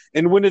walk,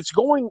 and when it's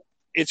going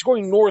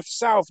north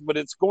south, but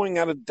it's going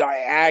at a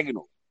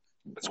diagonal.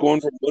 It's going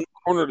from one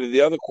corner to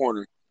the other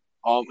corner.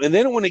 And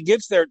then when it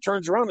gets there, it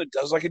turns around, it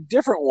does like a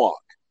different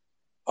walk.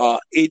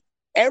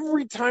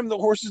 Every time the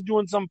horse is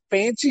doing some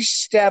fancy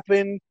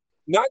stepping,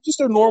 not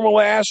just a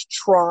normal ass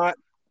trot.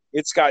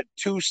 It's got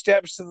 2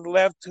 steps to the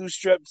left, 2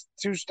 steps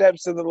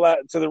to the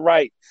left, to the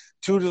right,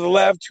 2 to the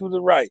left, 2 to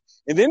the right.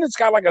 And then it's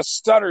got like a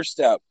stutter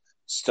step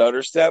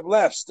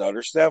left,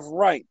 stutter step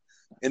right.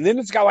 And then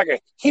it's got like a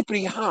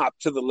hippity hop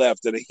to the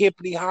left and a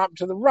hippity hop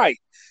to the right.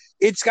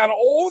 It's got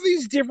all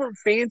these different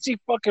fancy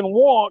fucking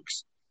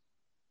walks.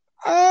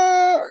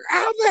 How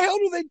the hell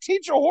do they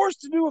teach a horse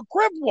to do a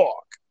crip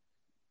walk?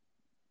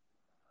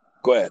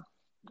 Go ahead.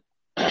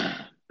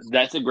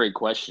 That's a great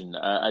question.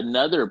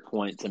 Another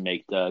point to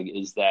make, Doug,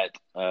 is that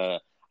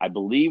I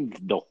believe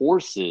the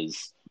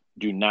horses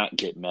do not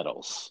get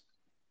medals.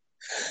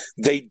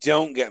 They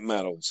don't get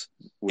medals.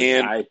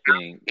 Which I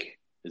think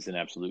is an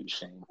absolute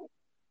shame.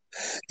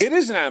 It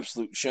is an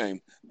absolute shame.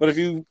 But if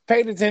you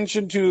paid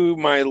attention to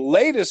my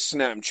latest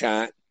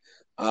Snapchat,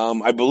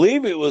 I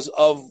believe it was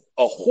of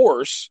a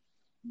horse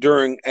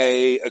during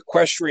a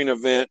equestrian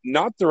event,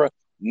 not the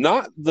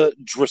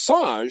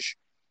dressage,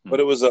 but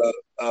it was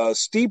a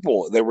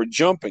steeple. They were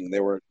jumping. They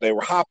were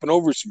hopping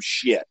over some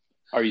shit.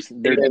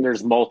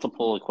 There's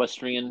multiple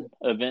equestrian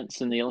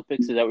events in the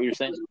Olympics? Is that what you're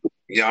saying?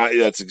 Yeah,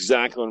 that's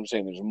exactly what I'm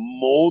saying. There's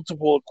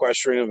multiple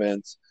equestrian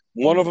events.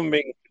 One of them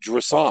being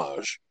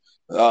dressage.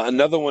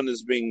 Another one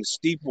is being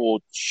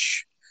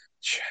steeplechase.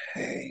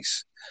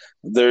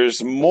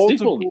 There's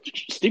multiple.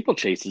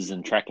 Steeplechases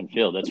in track and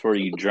field. That's where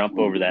you jump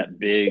over that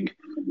big,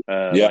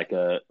 Yeah. like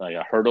a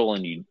hurdle,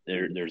 and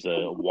there's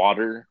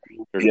water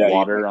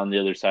on the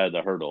other side of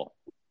the hurdle.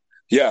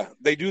 Yeah,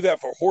 they do that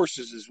for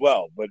horses as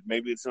well, but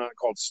maybe it's not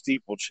called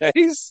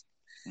steeplechase.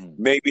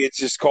 Maybe it's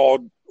just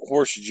called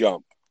horse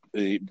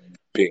jumping.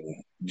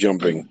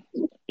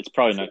 It's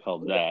probably not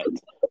called that.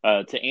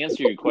 To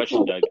answer your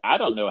question, Doug, I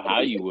don't know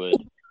how you would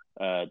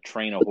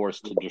train a horse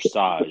to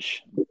dressage,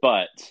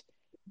 but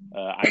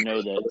I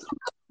know that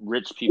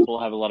rich people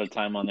have a lot of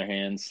time on their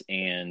hands,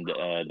 and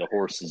the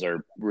horses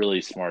are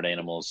really smart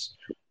animals.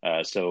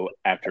 So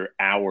after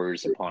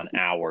hours upon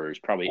hours,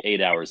 probably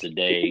 8 hours a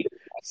day,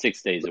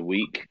 6 days a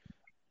week,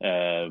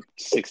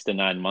 6 to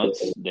 9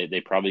 months,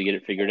 they probably get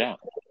it figured out.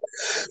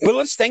 But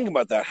let's think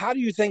about that. How do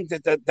you think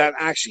that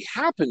actually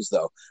happens,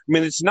 though? I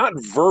mean, it's not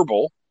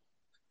verbal.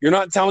 You're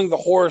not telling the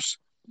horse,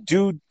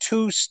 do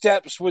 2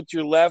 steps with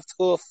your left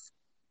hoof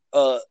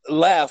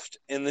left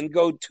and then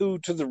go 2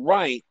 to the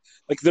right.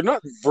 Like, they're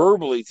not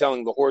verbally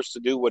telling the horse to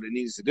do what it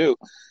needs to do.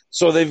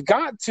 So they've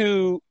got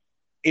to,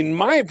 in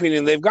my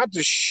opinion, they've got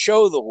to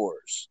show the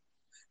horse.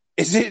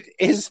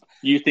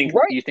 You think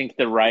right?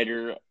 the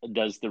rider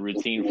does the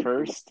routine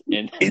first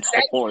and then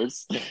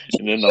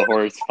the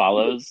horse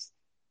follows?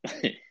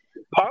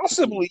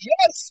 Possibly,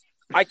 yes.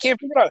 I can't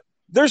figure it out.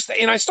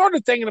 And I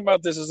started thinking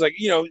about this as like,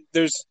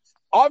 there's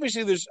all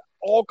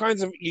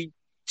kinds of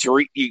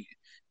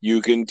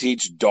you can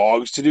teach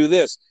dogs to do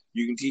this.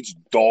 You can teach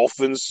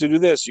dolphins to do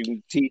this. You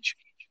can teach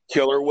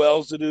killer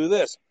whales to do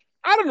this.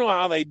 I don't know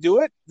how they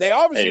do it. They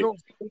obviously don't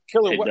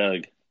killer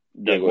whales.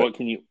 Doug, what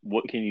can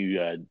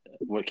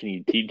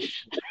you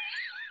teach?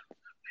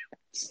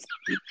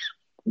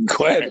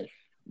 Go ahead.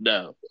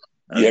 No.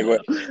 Yeah, go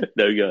ahead.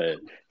 No, go ahead.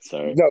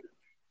 Sorry.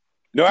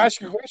 No,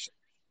 ask your question.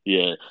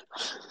 Yeah.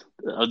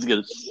 I was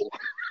gonna.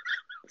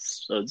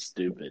 So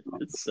stupid.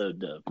 It's so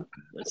dumb.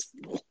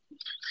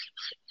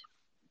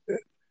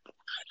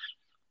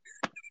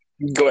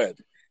 Go ahead.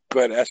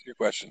 Ask your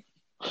question.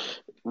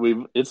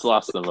 It's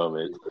lost the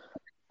moment.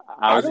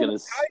 I was gonna. How do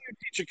you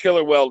teach a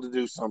killer whale to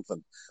do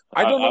something?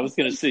 I don't know. I was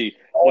gonna see.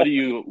 What do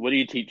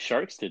you teach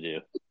sharks to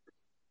do?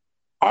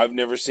 I've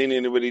never seen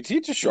anybody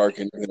teach a shark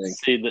anything.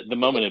 See, the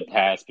moment had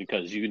passed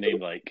because you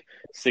named like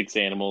 6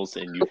 animals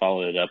and you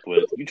followed it up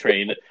with you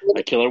trained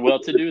a killer whale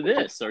to do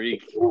this,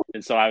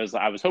 and so I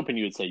was hoping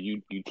you would say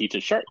you teach a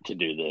shark to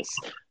do this.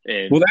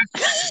 And well,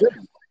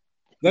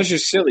 that's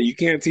just silly. You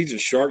can't teach a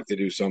shark to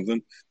do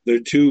something. They're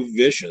too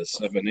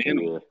vicious of an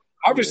animal.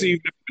 Obviously,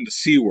 you've never been to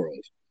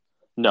SeaWorld.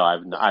 No,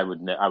 I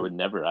would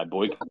never. I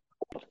boycott.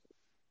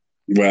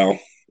 Well,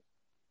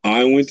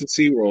 I went to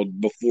SeaWorld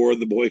before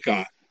the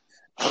boycott.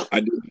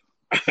 I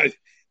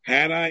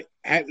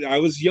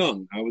was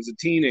young. I was a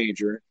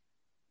teenager.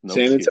 No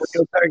San excuse.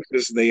 Antonio,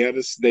 Texas.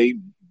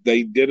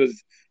 They did a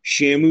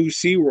Shamu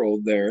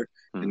SeaWorld there,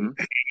 and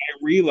I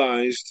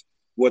realized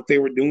what they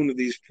were doing to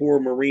these poor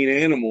marine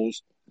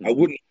animals. I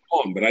wouldn't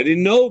have gone, but I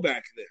didn't know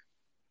back then.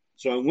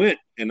 So I went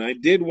and I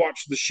did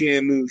watch the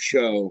Shamu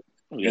show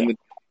and the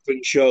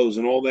dolphin shows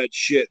and all that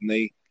shit. And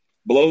they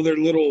blow their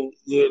little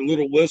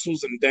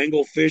whistles and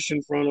dangle fish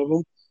in front of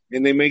them,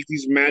 and they make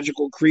these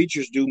magical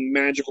creatures do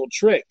magical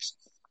tricks.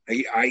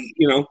 I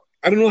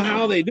don't know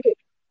how they do it,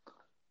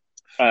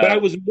 but I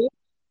was.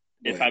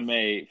 If I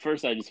may,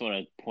 first I just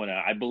want to point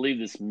out, I believe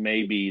this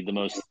may be the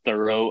most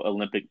thorough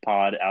Olympic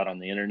pod out on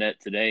the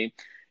internet today.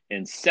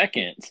 And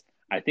second,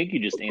 I think you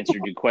just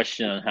answered your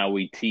question on how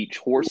we teach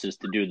horses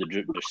to do the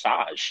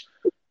dressage.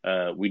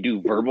 We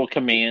do verbal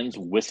commands,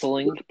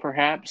 whistling,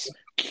 perhaps,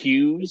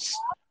 cues,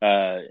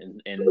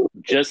 and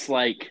just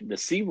like the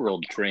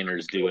SeaWorld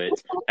trainers do it,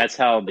 that's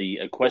how the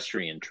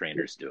equestrian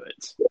trainers do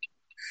it.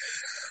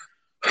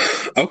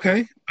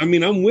 Okay. I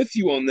mean, I'm with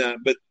you on that,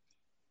 but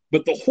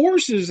the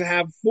horses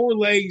have 4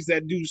 legs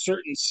that do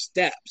certain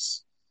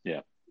steps.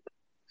 Yeah.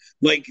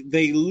 Like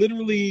they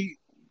literally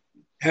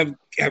have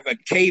a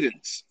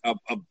cadence,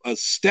 a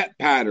step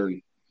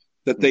pattern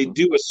that they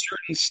do a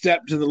certain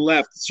step to the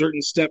left, a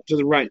certain step to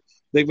the right.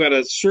 They've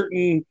got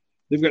certain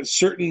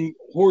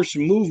horse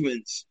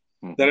movements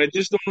that I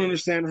just don't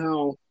understand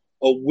how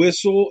a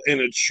whistle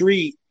and a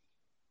treat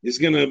is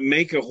going to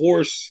make a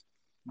horse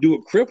do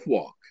a crip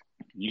walk.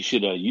 You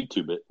should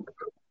YouTube it.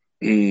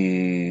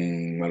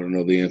 I don't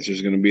know the answer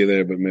is going to be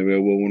there, but maybe I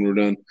will when we're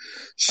done.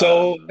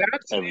 So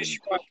that's an issue.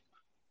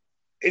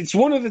 It's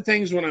one of the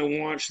things when I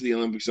watch the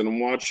Olympics and I'm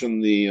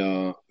watching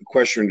the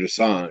equestrian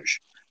dressage,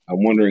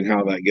 I'm wondering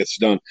how that gets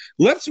done.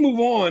 Let's move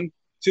on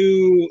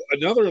to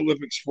another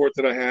Olympic sport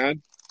that I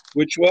had,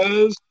 which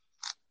was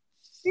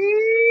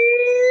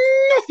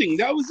nothing.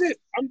 That was it.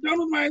 I'm done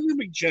with my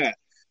Olympic chat.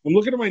 I'm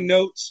looking at my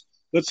notes.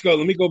 Let's go.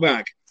 Let me go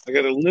back. I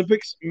got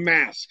Olympics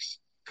masks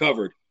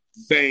covered.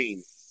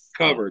 Bane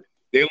covered.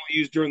 They only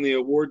used during the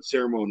award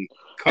ceremony.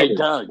 Covered. Hey,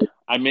 Doug,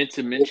 I meant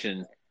to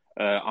mention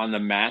on the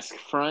mask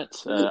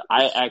front,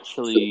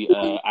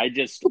 I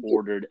just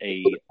ordered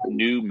a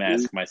new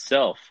mask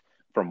myself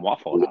from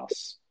Waffle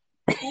House.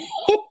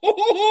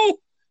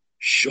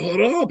 Shut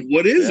up.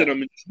 What is it?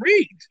 I'm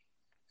intrigued.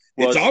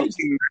 Well, it's it's-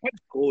 obviously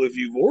magical if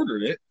you've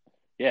ordered it.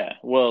 Yeah.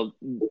 Well,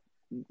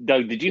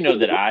 Doug, did you know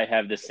that I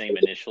have the same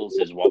initials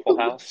as Waffle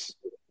House?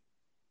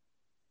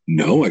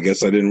 No, I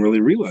guess I didn't really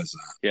realize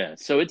Yeah.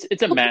 So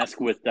it's a mask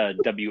with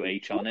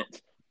WH on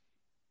it.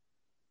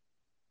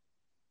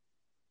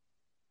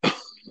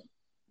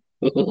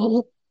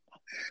 that.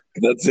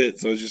 That's it.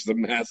 So it's just a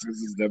mask that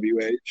says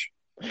WH.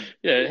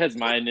 Yeah, it has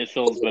my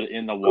initials, but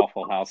in the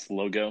Waffle House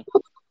logo.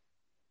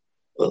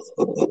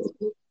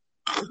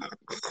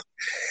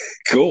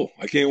 Cool.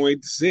 I can't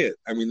wait to see it.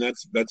 I mean,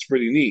 that's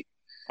pretty neat.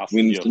 I'll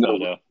send you a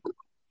photo.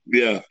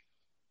 Yeah.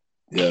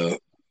 Yeah.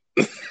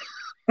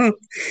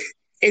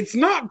 It's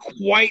not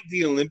quite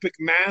the Olympic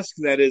mask.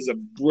 That is a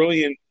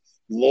brilliant,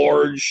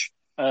 large.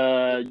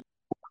 Picture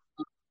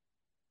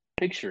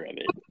of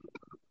it.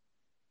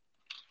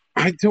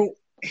 I don't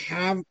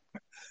have.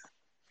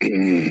 Doug,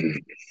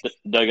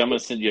 I'm going to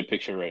send you a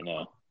picture right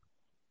now.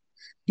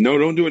 No,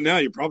 don't do it now.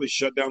 You probably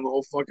shut down the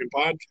whole fucking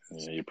podcast.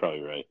 Yeah, you're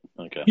probably right.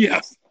 Okay. Yeah.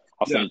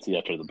 I'll send it to you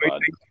after the pod.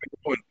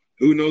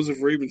 Who knows if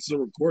we're even still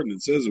recording?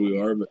 It says we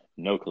are, but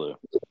no clue.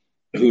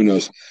 Who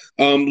knows?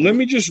 Let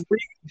me just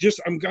read.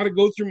 I'm got to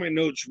go through my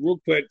notes real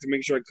quick to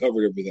make sure I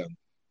covered everything.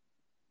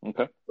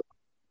 Okay.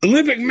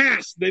 Olympic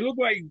masks. They look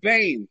like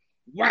Bane.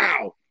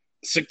 Wow.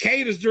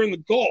 Cicadas during the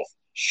golf.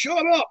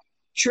 Shut up.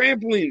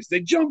 Trampolines.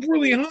 They jump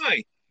really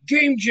high.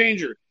 Game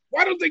changer.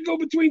 Why don't they go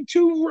between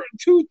two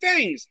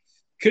things?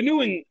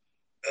 Canoeing,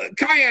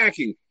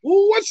 kayaking.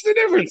 Well, what's the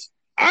difference?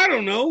 I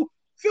don't know.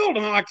 Field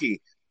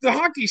hockey. The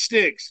hockey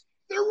sticks.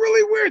 They're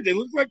really weird. They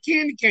look like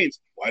candy canes.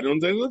 Why don't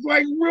they look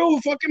like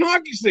real fucking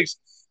hockey sticks?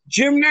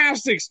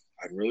 Gymnastics.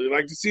 I'd really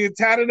like to see a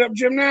tatted up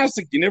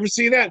gymnastic. You never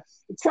see that.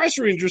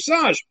 Equestrian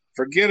dressage.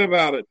 Forget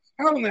about it.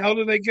 How in the hell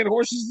do they get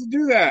horses to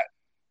do that?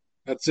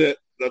 That's it.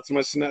 That's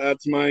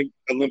my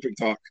Olympic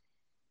talk.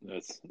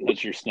 That's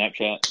your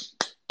Snapchat.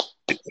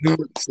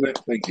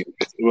 Thank you.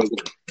 It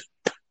wasn't.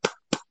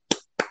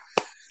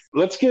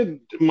 Let's get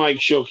Mike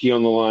Shoki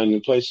on the line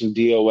and play some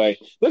DOA.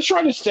 Let's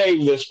try to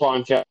save this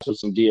podcast with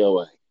some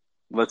DOA.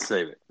 Let's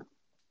save it.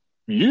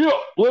 Yeah,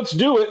 let's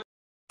do it.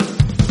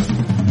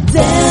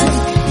 Dead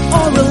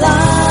or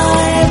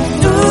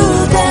alive,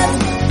 ooh,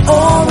 dead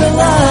or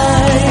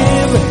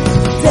alive,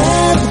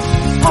 dead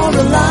or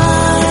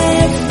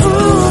alive,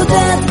 ooh,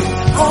 dead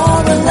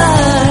or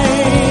alive.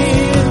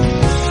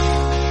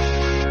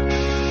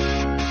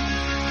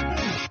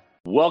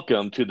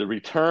 Welcome to the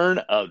return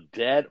of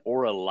Dead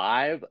or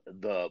Alive,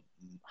 the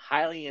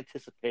highly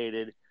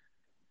anticipated,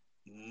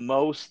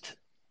 most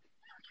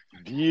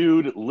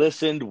viewed,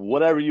 listened,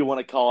 whatever you want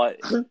to call it.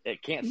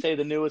 It can't say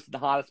the newest and the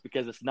hottest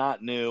because it's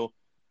not new.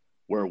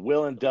 Where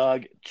Will and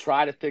Doug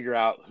try to figure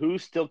out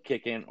who's still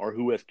kicking or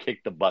who has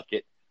kicked the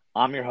bucket.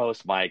 I'm your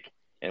host, Mike,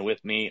 and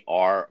with me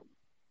are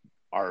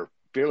our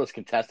fearless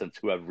contestants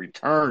who have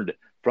returned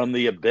from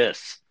the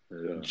abyss.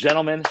 Yeah.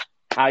 Gentlemen,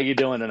 how you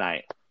doing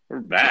tonight? We're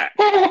back.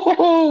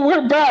 Oh,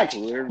 we're back.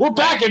 We're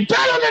back and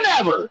better than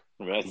ever.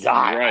 That's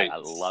right. I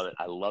love it.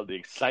 I love the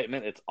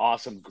excitement. It's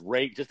awesome.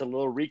 Great. Just a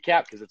little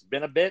recap because it's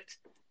been a bit.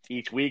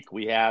 Each week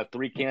we have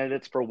 3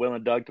 candidates for Will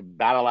and Doug to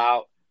battle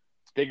out,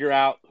 figure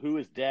out who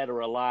is dead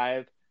or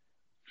alive.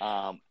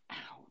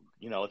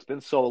 It's been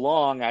so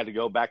long I had to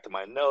go back to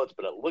my notes,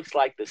 but it looks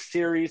like the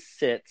series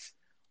sits.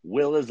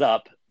 Will is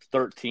up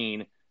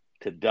 13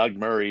 to Doug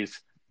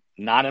Murray's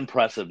not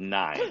impressive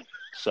 9.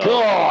 So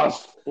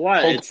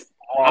what?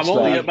 I'm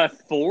only up by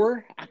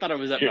 4. I thought I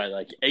was up by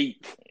like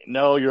 8.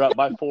 No, you're up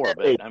by 4.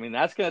 But I mean,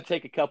 that's going to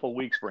take a couple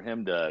weeks for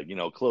him to,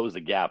 close the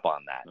gap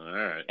on that. All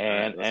right.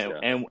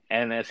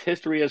 And as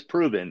history has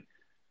proven,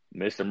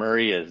 Mr.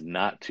 Murray is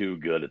not too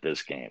good at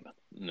this game.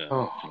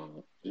 No.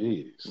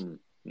 Jeez.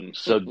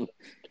 So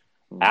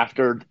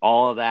after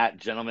all of that,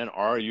 gentlemen,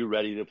 are you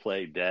ready to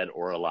play Dead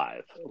or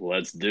Alive?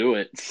 Let's do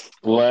it.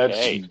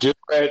 Let's do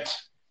it.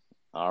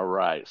 All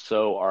right.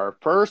 So our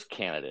first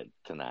candidate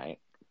tonight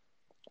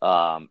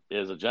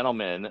is a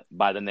gentleman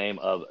by the name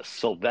of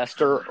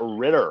Sylvester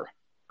Ritter.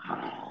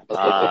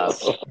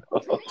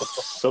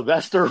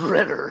 Sylvester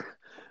Ritter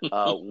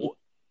was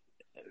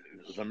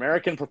an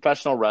American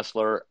professional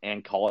wrestler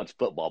and college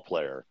football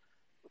player.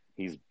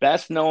 He's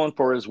best known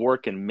for his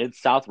work in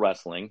Mid-South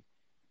Wrestling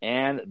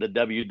and the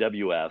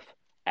WWF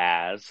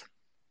as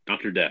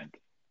Dr. Death,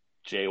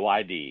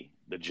 JYD,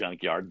 the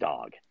Junkyard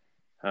Dog.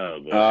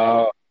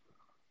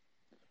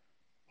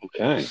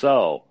 Okay.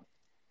 So,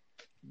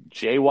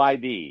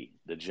 JYD,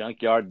 the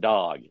Junkyard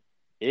Dog,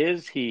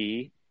 is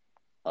he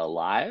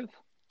alive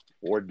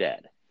or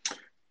dead?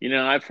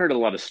 I've heard a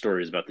lot of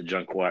stories about the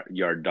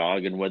Junkyard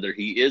Dog and whether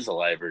he is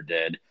alive or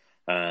dead.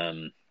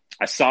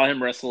 I saw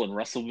him wrestle in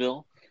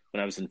Russellville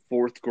when I was in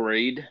 4th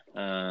grade.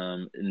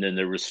 And then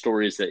there were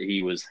stories that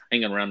he was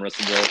hanging around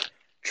Russellville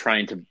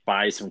trying to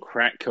buy some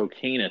crack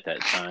cocaine at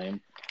that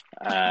time.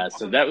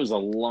 So that was a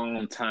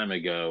long time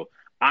ago.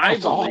 I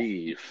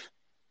believe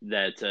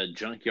that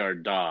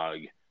Junkyard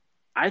Dog,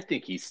 I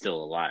think he's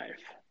still alive.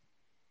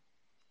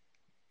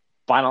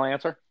 Final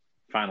answer?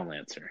 Final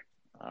answer.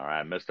 All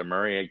right, Mr.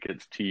 Murray, it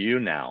gets to you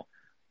now.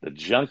 The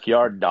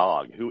Junkyard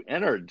Dog, who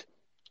entered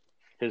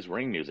his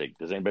ring music.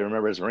 Does anybody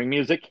remember his ring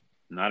music?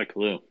 Not a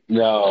clue.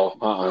 No,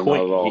 not at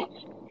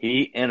all.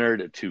 He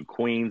entered to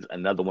Queen's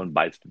Another One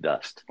Bites the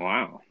Dust.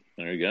 Wow.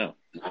 There you go.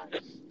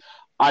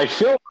 I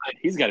feel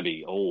He's got to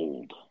be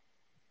old.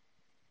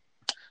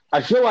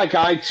 like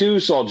I too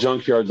saw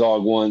Junkyard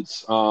Dog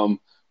once.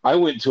 I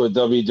went to a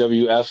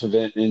WWF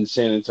event in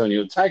San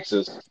Antonio,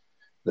 Texas,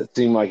 that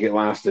seemed like it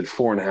lasted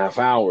 4.5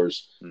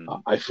 hours.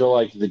 I feel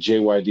like the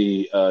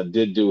JYD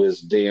did do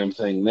his damn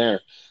thing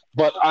there.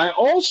 But I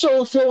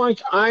also feel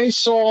like I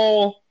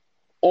saw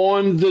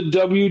on the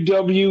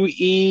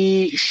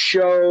WWE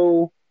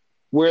show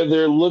where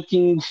they're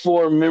looking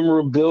for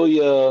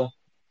memorabilia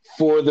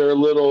for their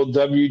little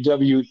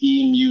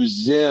WWE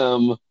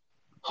museum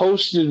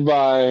hosted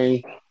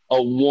by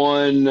a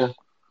one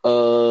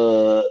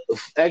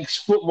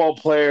ex-football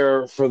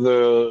player for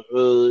the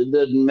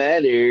doesn't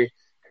matter.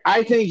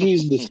 I think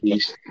he's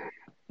deceased.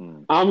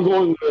 I'm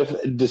going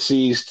with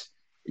deceased.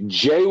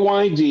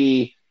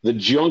 JYD, the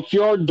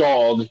Junkyard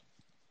Dog,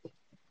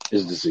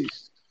 is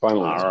deceased.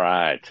 Final answer. All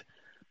right.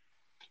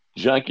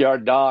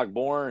 Junkyard Dog,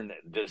 born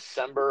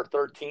December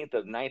 13th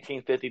of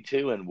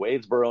 1952 in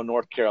Wadesboro,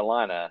 North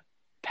Carolina,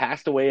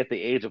 passed away at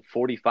the age of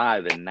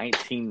 45 in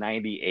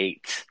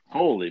 1998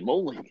 Holy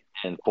moly.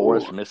 in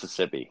Forest,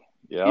 Mississippi.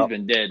 Yep. He's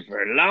been dead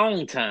for a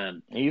long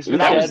time. He's been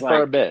That dead was for a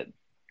like- bit.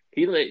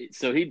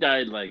 He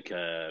died like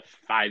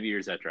 5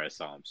 years after I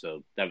saw him,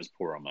 so that was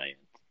poor on my end.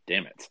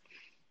 Damn it.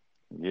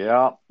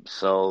 Yeah.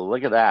 So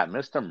look at that.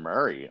 Mr.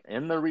 Murray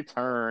in the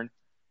return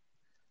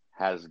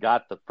has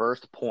got the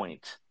first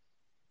point.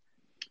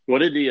 What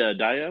did he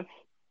die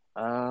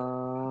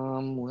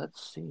of?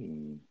 Let's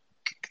see.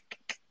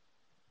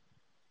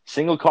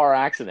 Single car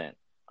accident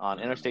on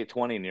Interstate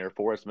 20 near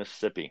Forest,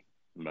 Mississippi.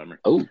 Bummer.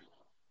 Oh,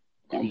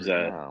 He was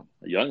a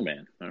young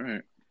man. All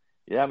right.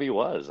 Yeah, he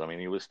was. I mean,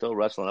 he was still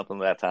wrestling up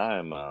until that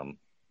time.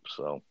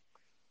 So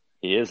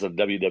he is a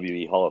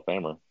WWE Hall of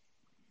Famer.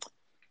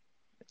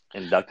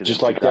 Inducted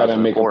just in like that, I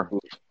make 2004.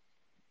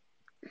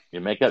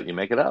 You make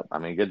it up. I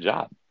mean, good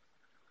job.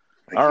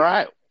 All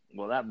right.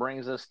 Well, that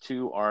brings us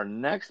to our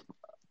next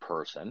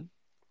person.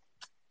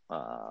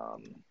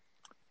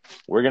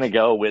 We're going to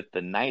go with the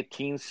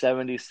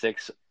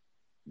 1976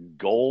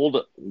 gold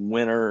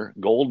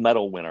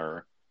medal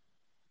winner,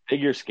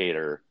 figure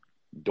skater,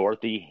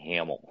 Dorothy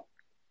Hamill.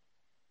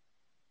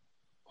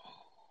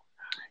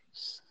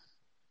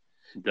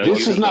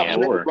 This is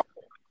not. Or,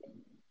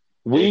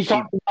 We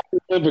talked about the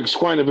Olympics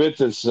quite a bit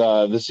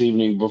this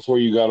evening before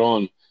you got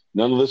on.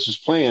 None of this was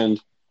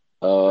planned.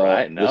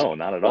 Right? No,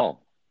 not at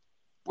all.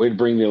 Way to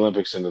bring the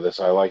Olympics into this.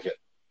 I like it.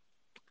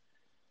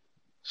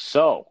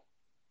 So,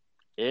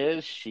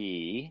 is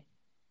she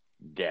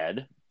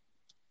dead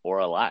or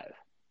alive?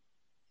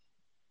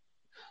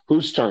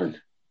 Whose turn?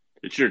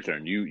 it's your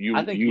turn.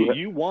 I think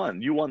you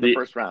won. You won the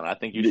first round. I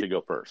think you should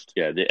go first.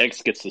 Yeah, the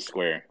X gets the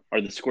square,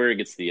 or the square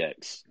gets the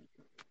X.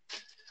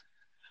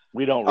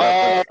 We don't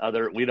reference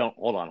other. We don't.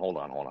 Hold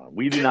on.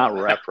 We do not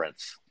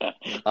reference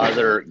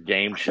other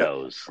game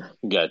shows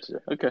Gotcha.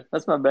 Okay,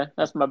 that's my bad.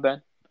 while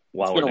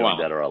It's we're been a doing while.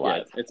 Dead or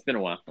Alive. Yeah, it's been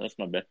a while. That's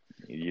my bad.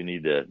 You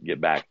need to get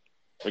back.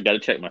 I got to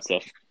check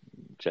myself.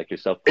 Check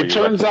yourself. It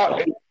turns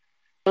out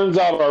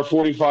our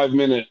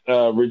 45-minute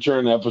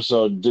return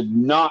episode did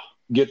not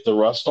get the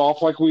rust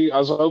off like I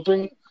was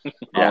hoping.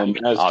 Yeah,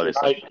 As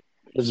obviously. tonight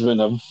has been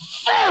a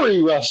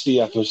very rusty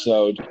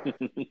episode.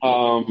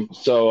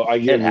 So I It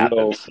give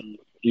happens.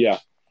 yeah.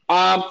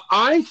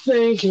 I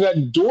think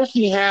that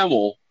Dorothy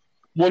Hamill,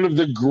 one of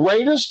the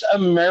greatest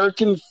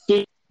American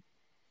figures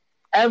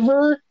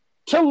ever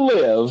to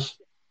live,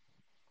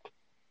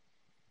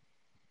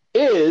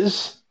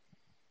 is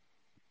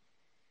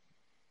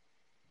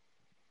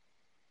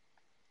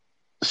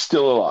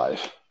still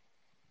alive.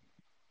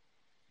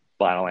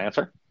 Final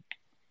answer,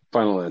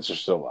 Final answer,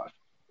 still alive.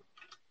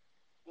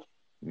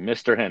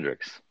 Mr.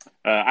 Hendricks.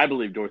 I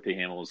believe Dorothy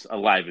Hamill's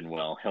alive and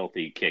well,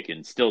 healthy,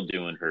 kicking, still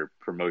doing her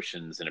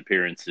promotions and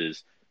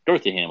appearances.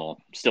 Dorothy Hamill,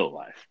 still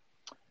alive.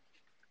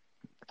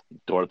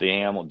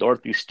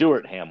 Dorothy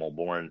Stewart Hamill,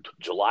 born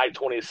July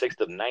 26th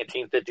of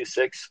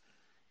 1956,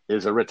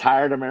 is a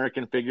retired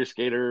American figure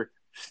skater,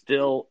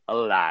 still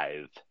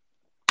alive.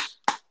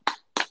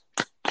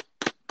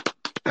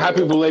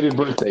 Happy belated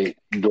birthday,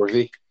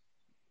 Dorothy.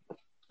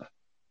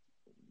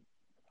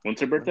 When's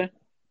her birthday?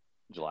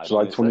 July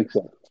July 26th.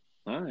 27th.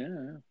 Oh,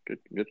 yeah.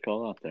 Good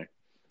call out there.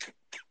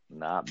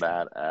 Not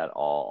bad at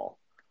all.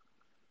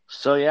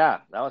 So, yeah,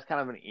 that was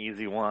kind of an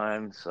easy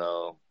one.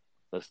 So,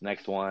 this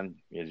next one,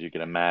 as you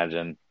can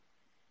imagine,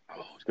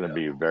 it's going to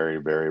be very,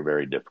 very,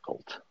 very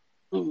difficult.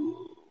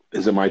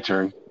 Is it my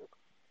turn?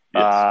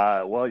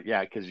 Yes. Well,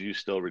 yeah, because you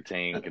still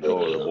retain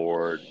control of the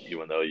board,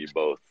 even though you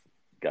both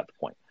got the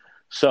point.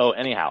 So,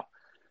 anyhow,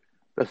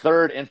 the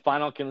third and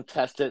final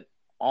contestant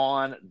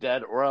on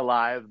Dead or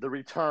Alive, the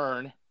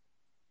return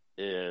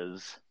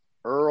is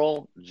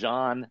Earl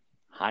John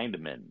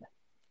Hindman.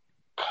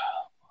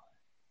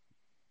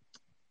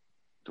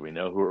 Do we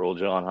know who Earl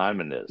John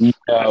Hindman is?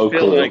 No I feel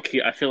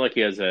clue. like he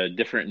has a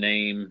different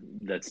name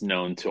that's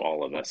known to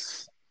all of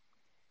us.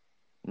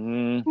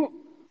 He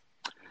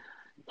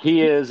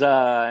is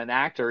an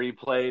actor. He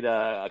played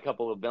a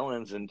couple of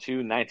villains in two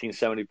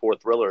 1974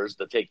 thrillers,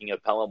 The Taking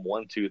of Pelham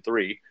 1, 2,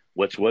 3,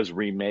 which was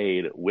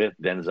remade with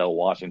Denzel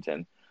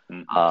Washington,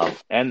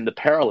 and The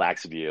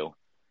Parallax View.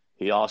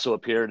 He also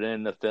appeared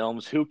in the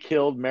films Who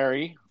Killed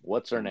Mary?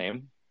 What's Her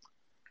Name?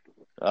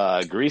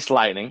 Grease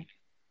Lightning.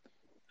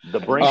 The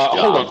Brink Job.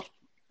 Hold on.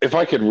 If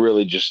I could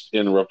really just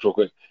interrupt real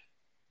quick.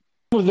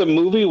 The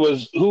movie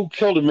was Who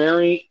Killed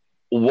Mary?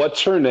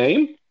 What's Her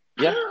Name?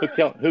 Yeah,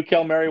 Who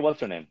Killed Mary? What's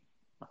Her Name?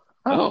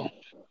 Oh,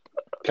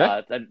 okay.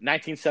 A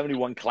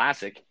 1971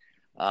 classic.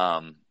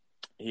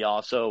 He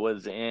also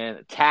was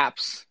in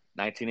Taps,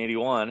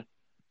 1981.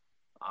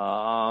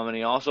 And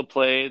he also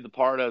played the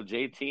part of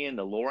JT in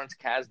the Lawrence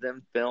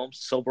Kasdan film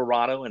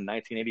Silverado in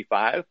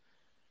 1985.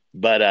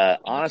 But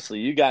honestly,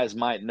 you guys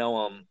might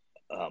know him.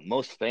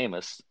 Most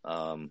famous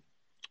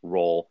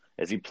role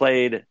as he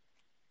played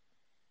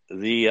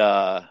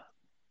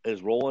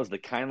his role as the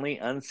kindly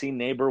unseen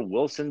neighbor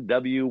Wilson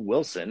W.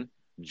 Wilson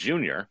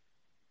Jr.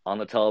 on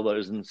the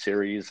television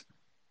series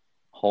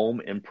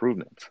Home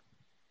Improvement.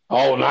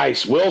 Oh,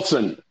 nice.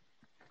 Wilson.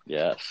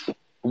 Yes.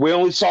 We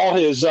only saw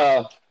his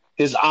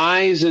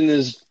eyes and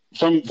his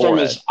from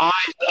his eyes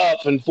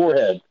up and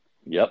forehead.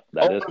 Yep,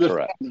 that is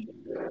correct.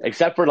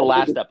 Except for the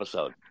last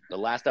episode. The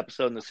last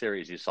episode in the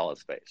series, you saw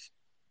his face.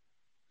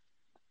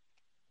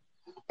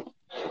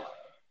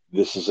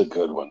 This is a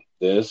good one.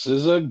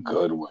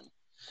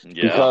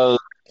 Yeah. Because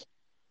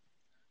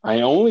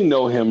I only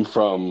know him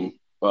from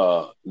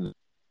I've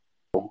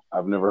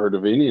never heard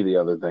of any of the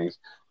other things.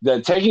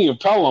 That Taking of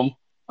Pelham,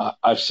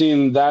 I've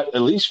seen that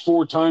at least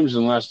 4 times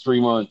in the last 3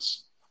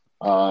 months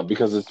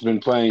because it's been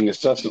playing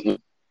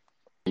incessantly.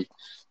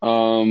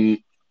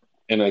 And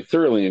I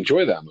thoroughly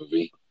enjoy that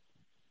movie.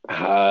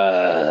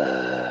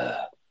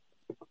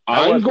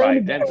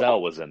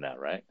 Denzel was in that,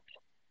 right?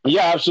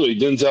 Yeah, absolutely.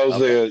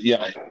 Denzel's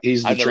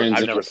he's the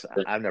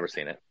I've never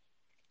seen it.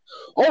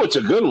 Oh, it's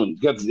a good one.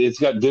 It's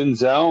got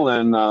Denzel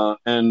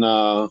and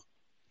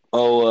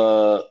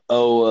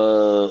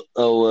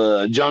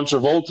John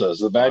Travolta is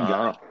the bad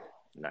guy.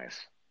 Nice.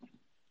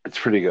 It's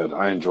pretty good.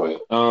 I enjoy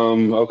it.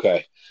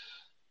 Okay.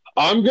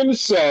 I'm gonna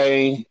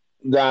say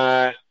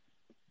that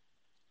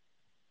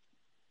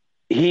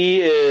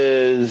he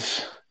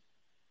is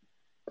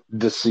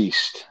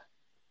deceased.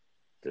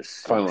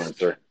 Final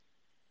answer.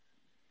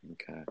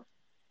 Okay.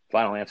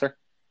 Final answer?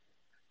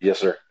 Yes,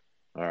 sir.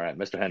 All right,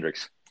 Mr.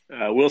 Hendricks.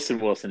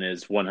 Wilson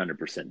is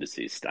 100%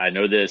 deceased. I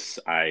know this.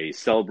 I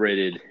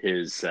celebrated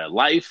his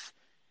life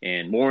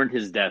and mourned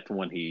his death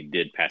when he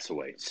did pass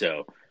away.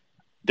 So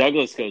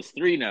Douglas goes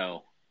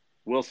 3-0.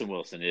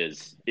 Wilson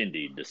is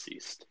indeed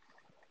deceased.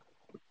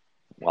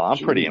 Well, I'm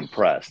pretty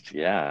impressed.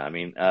 Yeah, I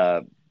mean,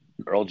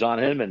 Earl John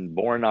Hinman,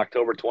 born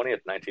October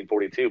 20th,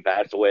 1942,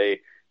 passed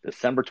away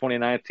December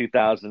 29th,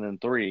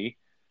 2003,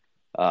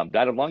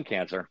 died of lung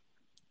cancer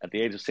at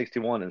the age of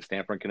 61 in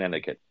Stamford,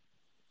 Connecticut.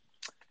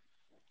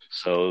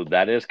 So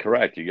that is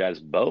correct. You guys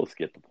both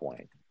get the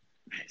point.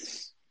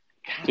 Nice.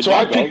 So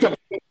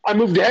I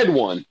moved ahead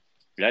one.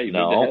 Yeah, you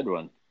moved ahead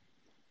one.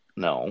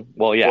 No.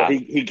 Well, yeah. Well,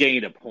 he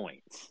gained a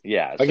point.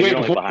 Yeah, so you're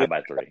only behind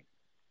by 3.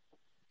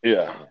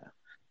 Yeah.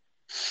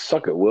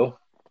 Suck it, Will.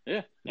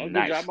 Yeah. Good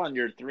job on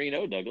your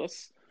 3-0,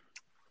 Douglas.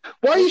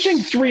 Why do you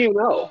think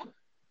 3-0?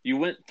 You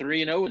went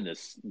 3-0 in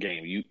this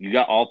game. You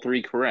got all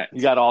 3 correct.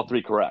 You got all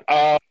 3 correct.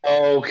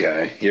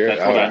 Okay.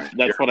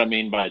 That's what I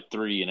mean by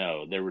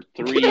 3-0. There were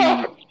 3.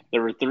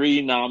 There were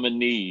 3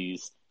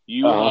 nominees.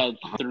 You had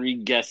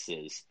 3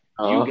 guesses.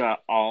 You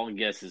got all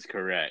guesses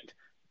correct.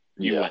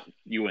 You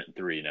went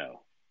 3-0.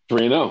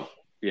 3-0.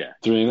 Yeah.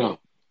 3-0.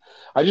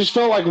 I just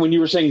felt like when you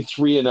were saying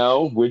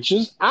 3-0, which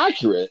is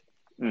accurate,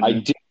 I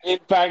did in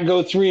fact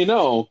go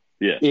 3-0.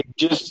 Yeah.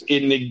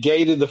 It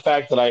negated the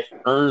fact that I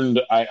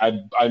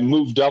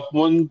moved up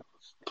 1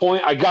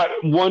 point. I got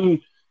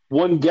one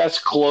guess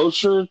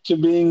closer to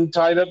being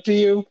tied up to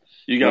you.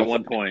 You got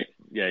 1 point.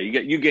 Yeah,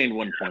 you gained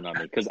 1 point on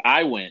me because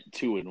I went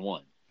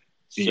 2-1.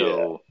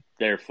 So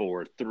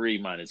therefore 3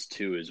 minus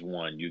 2 is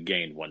 1. You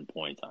gained 1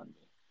 point on me.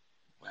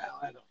 Well,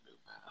 I don't do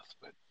math,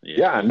 but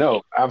yeah,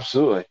 no,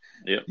 absolutely.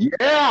 Yep.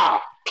 Yeah.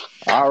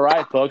 All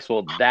right, folks.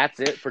 Well, that's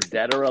it for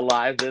Dead or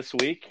Alive this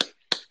week.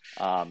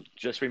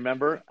 Just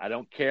remember, I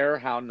don't care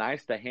how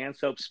nice the hand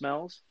soap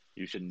smells.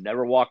 You should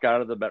never walk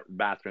out of the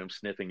bathroom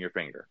sniffing your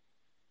finger.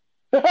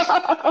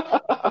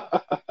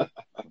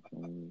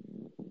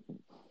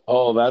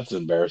 Oh, that's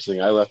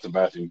embarrassing. I left the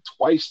bathroom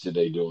twice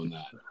today doing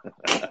that.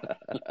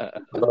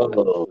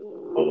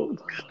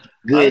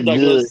 Good,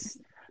 Douglas.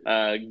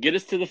 Get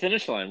us to the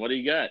finish line. What do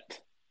you got?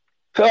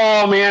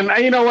 Oh, man.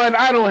 You know what?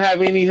 I don't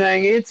have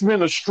anything. It's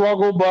been a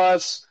struggle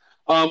bus.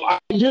 I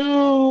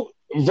do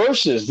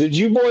Versus. Did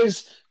you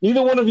boys,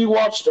 neither one of you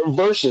watched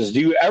Versus? Do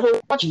you ever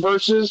watch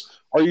Versus?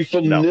 Are you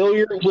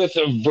familiar with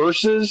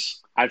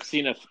Versus? I've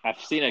seen a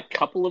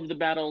couple of the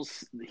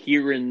battles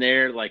here and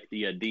there, like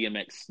the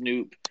DMX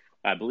Snoop.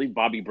 I believe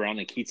Bobby Brown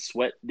and Keith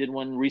Sweat did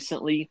one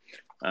recently.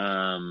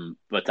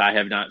 But I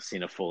have not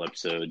seen a full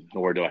episode,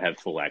 nor do I have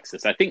full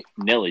access. I think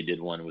Nelly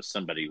did one with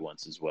somebody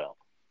once as well.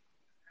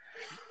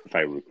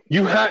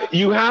 You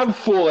have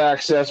full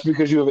access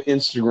because you have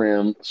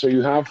Instagram, so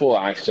you have full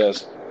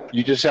access.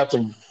 You just have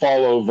to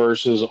follow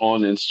Versus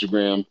on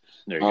Instagram,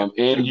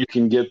 and you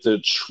can get the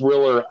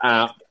Triller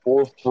app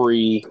for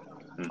free,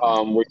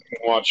 where you can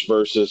watch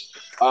Versus.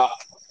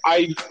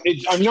 I'm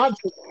not.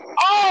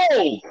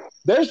 Oh,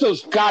 there's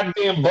those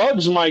goddamn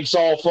bugs Mike's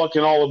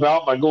all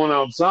about by going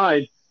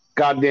outside.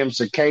 Goddamn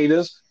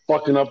cicadas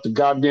fucking up the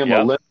goddamn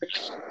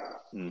Olympics.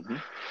 Mm-hmm.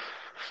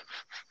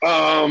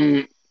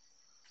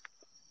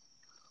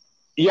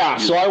 Yeah,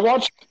 so I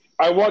watched,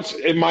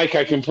 and Mike,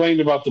 I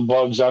complained about the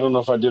bugs. I don't know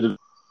if I did it,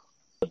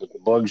 but the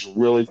bugs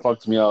really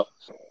fucked me up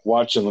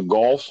watching the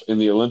golf in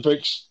the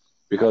Olympics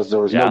because there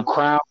was no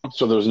crowd,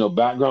 so there was no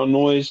background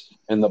noise,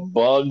 and the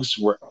bugs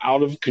were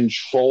out of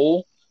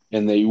control,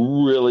 and they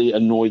really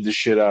annoyed the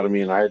shit out of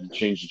me, and I had to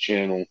change the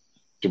channel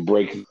to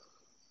break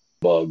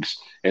bugs.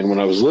 And when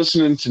I was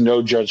listening to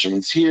No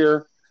Judgments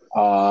Here,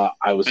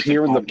 I was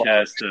hearing the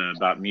podcast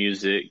about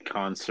music,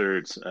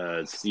 concerts,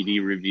 CD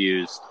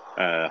reviews,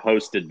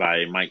 hosted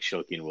by Mike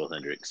Schilke and Will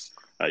Hendricks.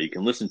 You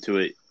can listen to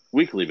it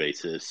weekly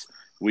basis.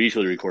 We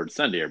usually record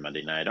Sunday or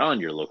Monday night on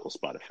your local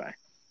Spotify.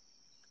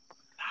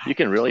 You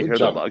can really hear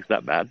the bugs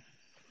that bad?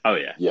 Oh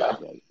yeah, yeah.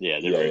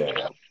 They're very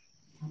loud.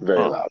 Very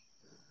loud.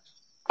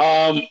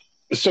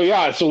 So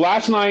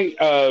last night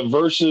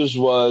Versus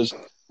was,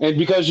 and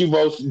because you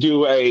both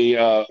do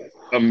a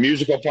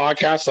musical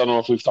podcast, I don't know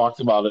if we've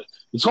talked about it.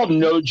 It's called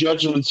No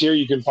Judgments Here.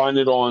 You can find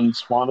it on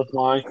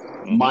Spotify.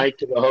 Mike,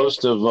 the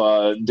host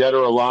of Dead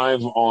or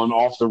Alive on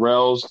Off the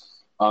Rails,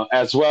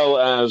 as well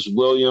as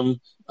William,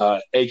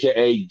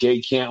 a.k.a. Gay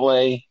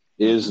Cantlay,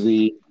 is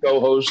the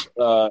co-host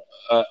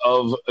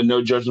of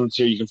No Judgments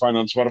Here. You can find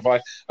it on Spotify,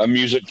 a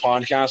music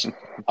podcast.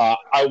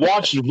 I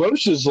watched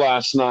Versus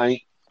last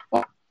night,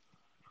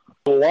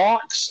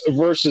 Locks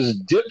versus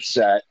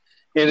Dipset.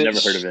 And never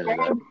heard of any of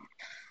that.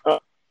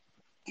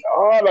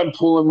 God, I'm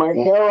pulling my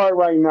hair out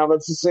right now.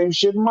 That's the same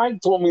shit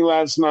Mike told me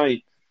last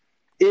night.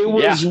 It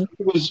was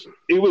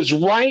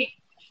right.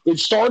 It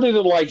started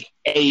at like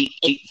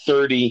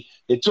 8:30.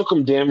 It took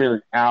them damn near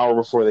an hour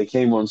before they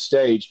came on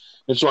stage.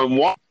 And so I'm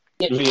watching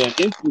it via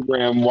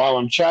Instagram while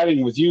I'm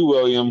chatting with you,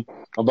 William,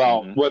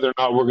 about whether or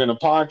not we're going to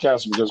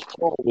podcast because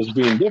Paul was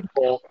being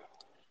difficult.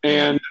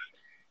 And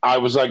I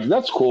was like,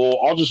 that's cool.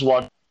 I'll just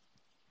watch.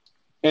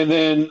 And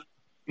then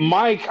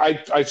Mike,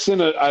 I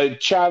sent a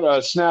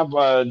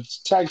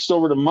text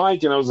over to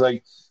Mike, and I was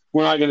like,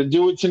 we're not going to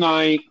do it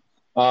tonight.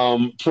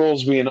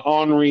 Pearl's being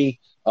ornery.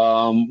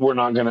 We're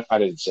not going to – I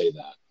didn't say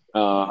that.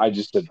 I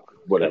just said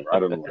whatever. I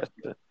don't know.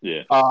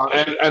 Yeah.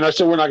 And I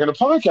said we're not going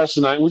to podcast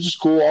tonight, which is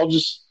cool. I'll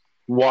just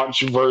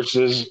watch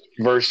versus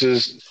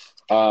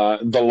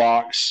the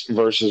Locks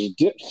versus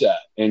Dipset.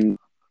 And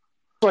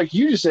like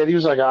you just said, he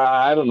was like,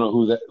 I don't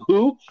know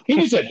who? He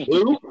just said,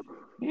 who?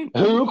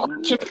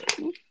 Who?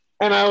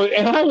 And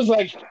I was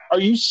like, are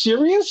you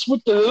serious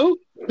with the who?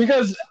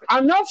 Because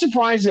I'm not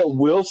surprised that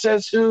Will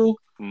says who,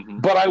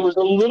 but I was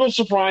a little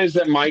surprised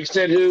that Mike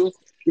said who,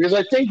 because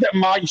I think that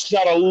Mike's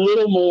got a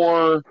little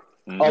more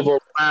of a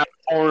rap,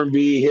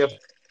 R&B, hip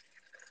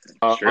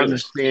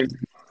understanding,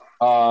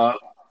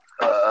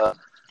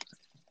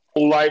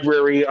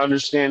 library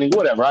understanding,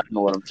 whatever. I don't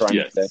know what I'm trying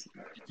to say.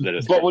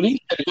 But when he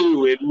said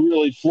who, it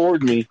really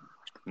floored me.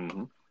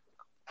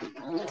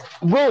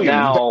 William,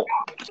 now,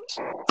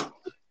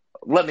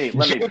 let me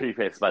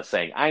preface by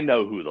saying I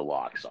know who the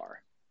Locks are.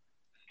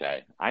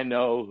 Okay, I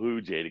know who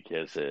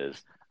Jadakiss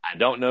is. I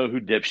don't know who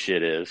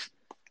Dipshit is.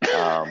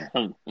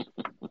 I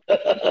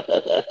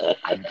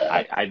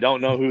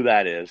don't know who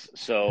that is.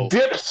 So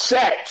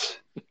Dipset.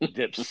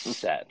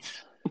 Jadakiss?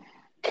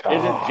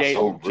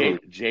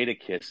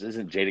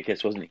 Isn't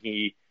Jadakiss? Wasn't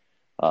he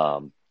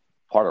part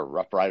of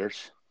Rough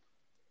Riders?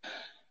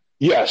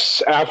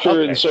 Yes.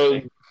 After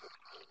so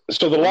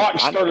the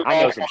Locks started.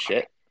 I know some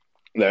shit.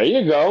 There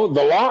you go.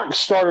 The Locks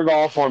started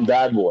off on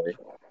Bad Boy.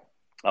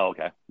 Oh,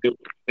 okay.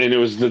 And it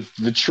was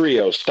the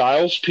trio: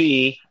 Styles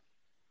P,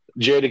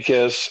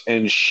 Jadakiss,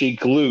 and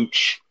Sheik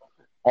Luch,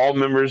 all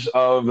members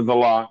of the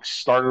Locks,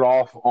 started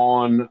off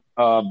on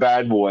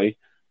Bad Boy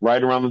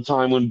right around the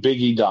time when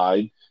Biggie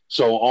died.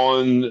 So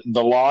on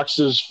the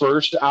Locks'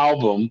 first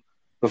album,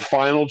 the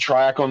final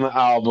track on the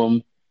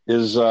album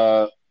is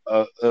one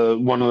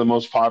of the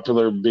most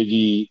popular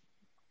Biggie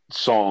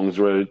songs.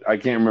 Where I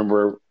can't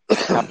remember,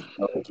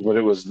 but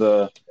it was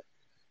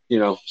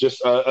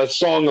just a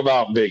song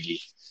about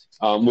Biggie,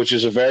 which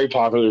is a very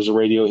popular. It's a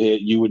radio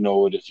hit. You would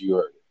know it if you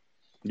heard it.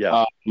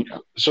 Yeah.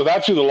 So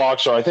that's who the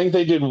Locks are. I think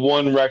they did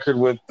one record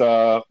with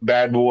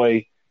Bad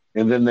Boy,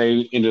 and then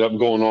they ended up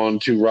going on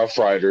to Rough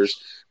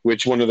Riders,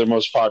 which one of their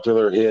most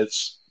popular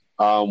hits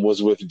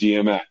was with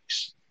DMX.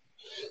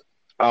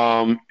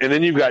 And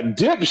then you've got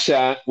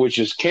Dipset, which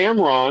is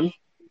Cameron,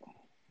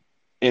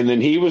 and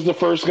then he was the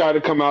first guy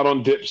to come out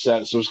on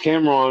Dipset. So it's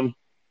Cameron,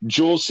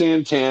 Jules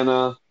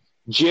Santana,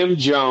 Jim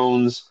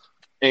Jones,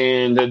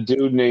 and a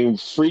dude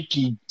named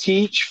Freaky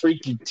Teach,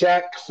 Freaky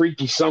Tech,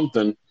 Freaky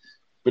something.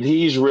 But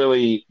he's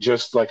really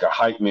just like a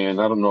hype man.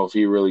 I don't know if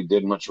he really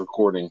did much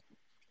recording.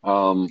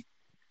 And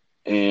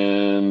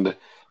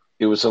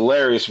it was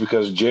hilarious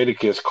because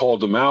Jadakiss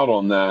called them out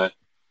on that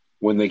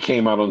when they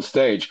came out on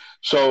stage.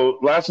 So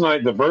last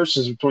night, the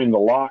verses between the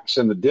Lox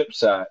and the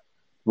Dipset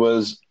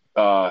was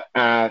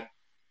at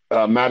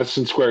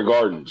Madison Square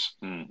Gardens.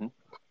 Mm-hmm.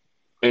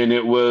 And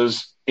it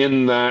was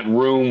in that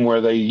room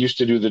where they used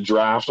to do the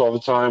draft all the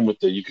time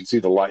with you can see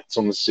the lights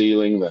on the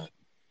ceiling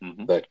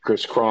that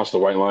crisscross the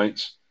white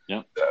lights.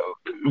 Yeah.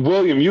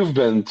 William, you've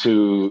been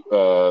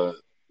to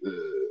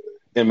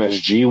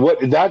MSG.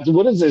 What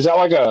is that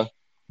like a?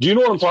 Do you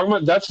know what I'm talking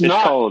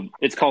about?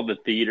 It's called the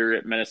Theater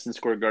at Madison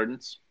Square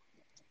Gardens.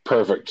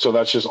 Perfect. So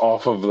that's just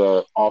off of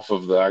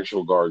the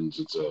actual gardens.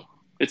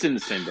 It's in the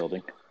same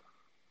building.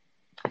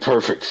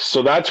 Perfect.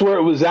 So that's where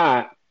it was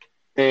at,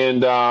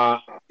 and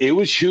it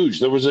was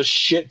huge. There was a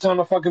shit ton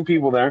of fucking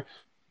people there.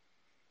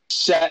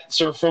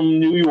 Sets are from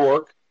New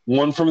York,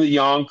 one from the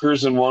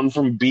Yonkers and one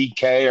from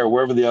BK or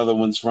wherever the other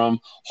one's from,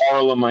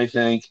 Harlem, I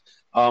think.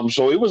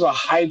 So it was a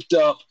hyped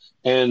up,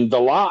 and the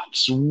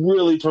Lox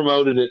really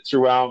promoted it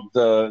throughout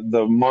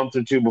the month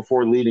or two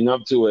before leading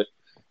up to it,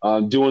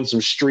 doing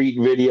some street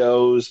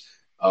videos,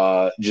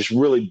 just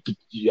really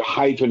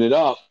hyping it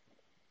up.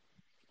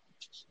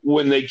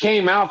 When they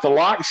came out, the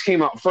Lox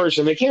came out first,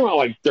 and they came out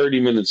like 30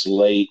 minutes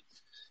late.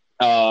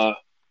 And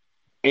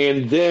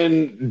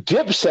then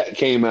Dipset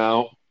came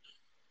out,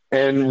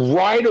 and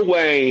right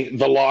away,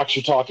 the Lox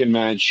are talking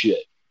mad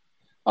shit.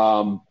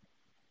 Michael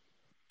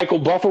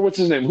Buffer, what's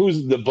his name?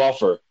 Who's the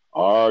Buffer?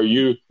 Are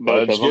you?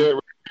 Both of them.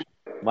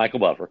 Michael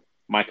Buffer.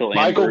 Michael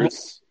and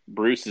Bruce.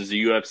 Bruce is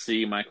the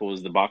UFC. Michael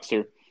is the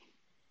boxer.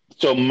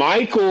 So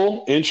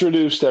Michael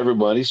introduced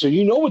everybody. So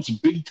you know it's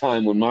big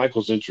time when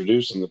Michael's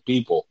introducing the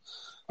people.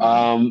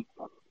 The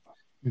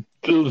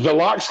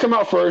Lox come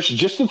out first,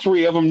 just the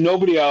three of them,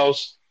 nobody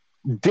else.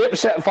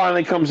 Dipset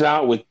finally comes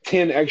out with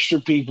 10 extra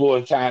people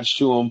attached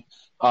to them.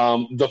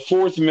 The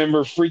fourth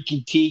member,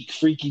 Freaky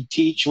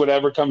Teach,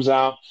 whatever, comes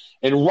out.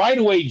 And right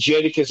away,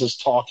 Jadakiss is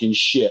talking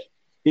shit.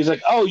 He's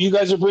like, oh, you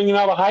guys are bringing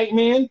out a hype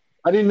man?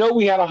 I didn't know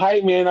we had a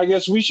hype man. I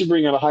guess we should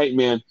bring out a hype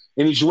man.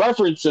 And he's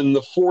referencing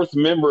the fourth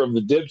member of the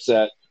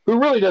Dipset, who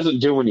really doesn't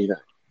do anything.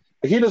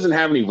 He doesn't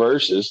have any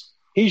verses.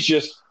 He's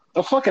just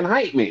a fucking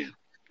hype man.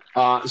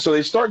 So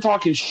they start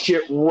talking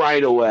shit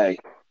right away.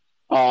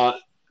 The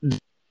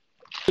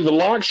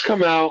Lox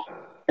come out,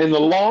 and the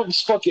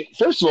Lox fucking...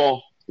 First of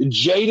all,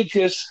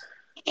 Jadakiss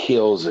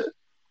kills it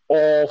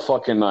all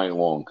fucking night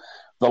long.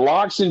 The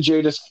Lox and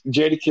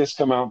Jadakiss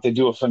come out. They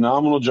do a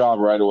phenomenal job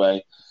right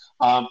away.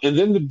 And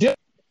then the Dipset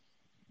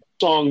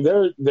song,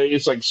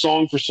 it's like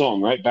song for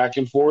song, right? Back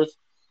and forth.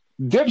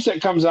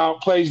 Dipset comes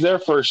out, plays their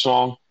first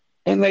song,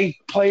 and they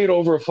play it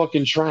over a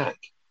fucking track.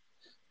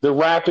 They're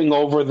rapping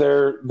over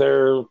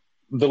the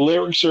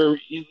lyrics are,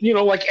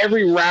 like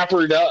every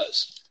rapper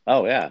does.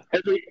 Oh, yeah.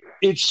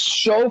 It's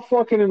so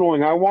fucking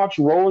annoying. I watch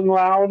Rolling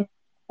Loud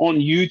on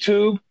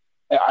YouTube.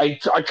 I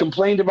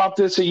complained about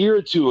this a year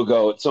or two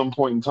ago at some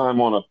point in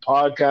time on a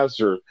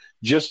podcast or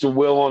just a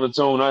will on its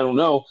own. I don't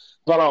know.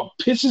 But it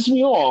pisses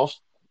me off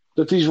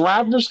that these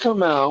rappers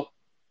come out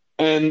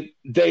and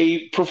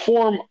they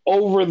perform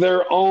over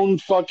their own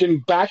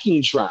fucking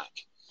backing track.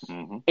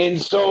 Mm-hmm.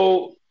 And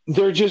so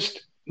they're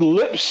just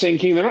lip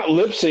syncing. They're not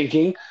lip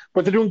syncing,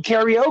 but they're doing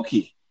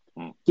karaoke.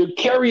 They're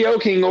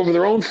karaokeing over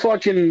their own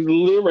fucking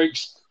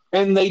lyrics,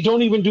 and they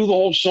don't even do the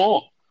whole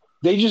song.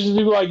 They just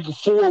do like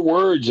 4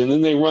 words, and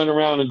then they run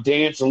around and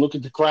dance and look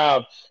at the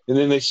crowd, and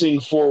then they sing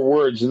 4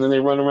 words, and then they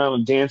run around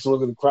and dance and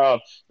look at the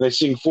crowd, and they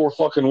sing 4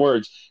 fucking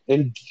words.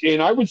 And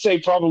I would say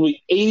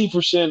probably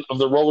 80% of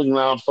the Rolling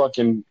Loud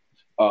fucking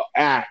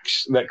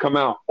acts that come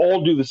out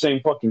all do the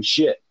same fucking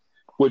shit,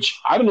 which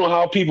I don't know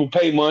how people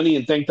pay money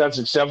and think that's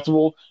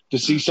acceptable to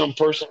see some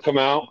person come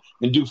out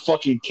and do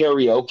fucking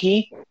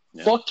karaoke.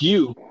 Yeah. Fuck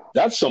you.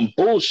 That's some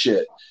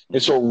bullshit.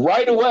 And so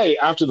right away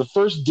after the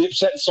first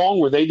Dipset song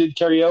where they did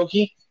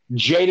karaoke,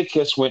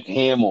 Jadakiss went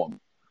ham on.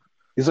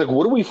 He's like,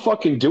 what are we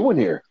fucking doing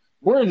here?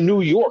 We're in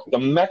New York, the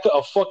mecca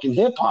of fucking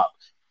hip hop.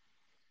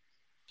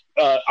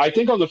 I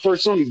think on the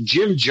first song,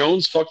 Jim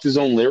Jones fucked his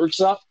own lyrics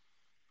up.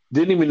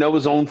 Didn't even know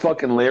his own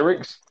fucking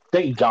lyrics.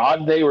 Thank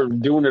God they were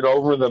doing it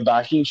over the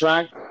backing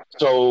track,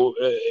 so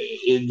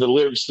the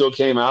lyrics still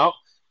came out.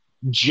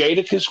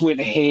 Jadakiss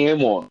went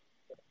ham on.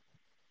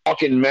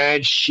 Talking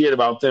mad shit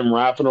about them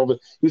rapping over.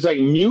 He's like,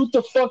 mute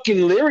the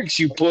fucking lyrics,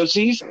 you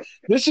pussies.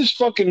 This is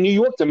fucking New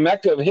York, the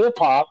mecca of hip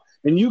hop,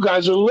 and you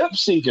guys are lip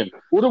syncing.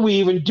 What are we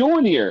even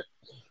doing here?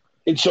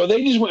 And so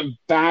they just went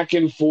back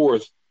and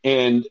forth,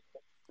 and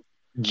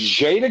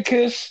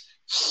Jadakiss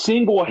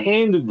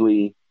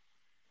single-handedly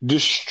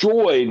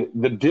destroyed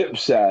the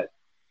Dipset.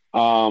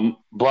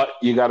 But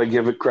you got to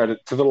give it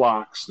credit to the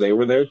Lox. They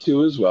were there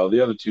too as well,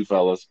 the other two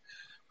fellas.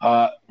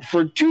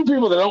 For two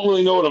people that don't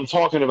really know what I'm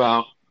talking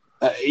about,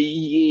 I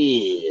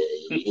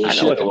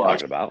know what you're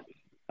talking about.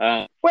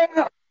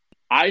 Well,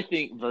 I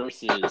think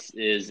Versus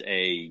is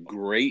a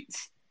great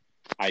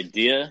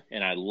idea,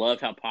 and I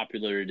love how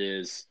popular it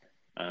is.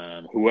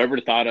 Whoever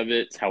thought of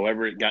it,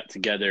 however it got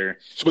together.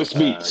 Swiss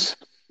Beats.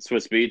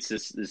 Swiss Beats.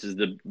 This is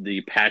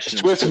the passion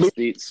of Swiss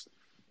Beats.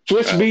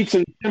 Swiss Beats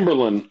and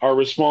Timberland are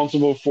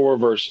responsible for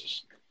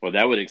verses. Well,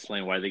 that would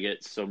explain why they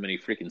get so many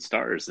freaking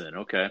stars. Then,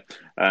 okay,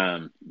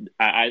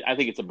 I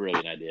think it's a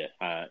brilliant idea,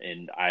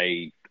 and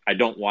I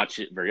don't watch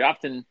it very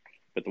often,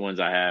 but the ones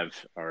I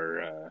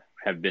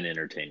have been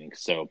entertaining.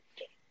 So,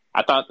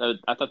 I thought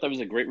that was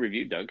a great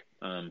review, Doug,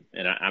 and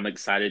I'm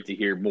excited to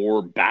hear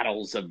more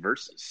battles of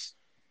verses.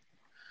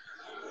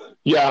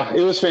 Yeah,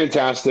 it was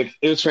fantastic.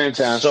 It was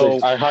fantastic. So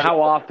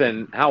how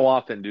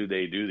often do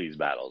they do these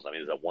battles? I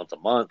mean, is it once a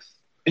month?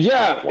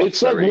 Yeah,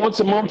 it's like once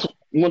a month,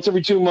 once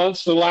every 2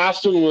 months. The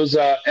last one was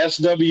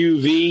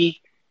SWV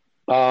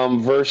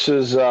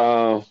versus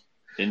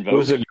Invoke?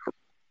 was it?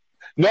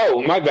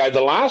 No, my bad.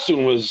 The last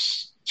one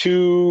was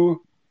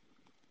two.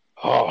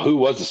 Oh, who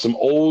was it? Some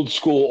old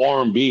school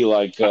R&B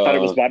like. I thought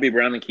it was Bobby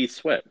Brown and Keith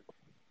Sweat.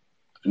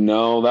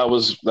 No, that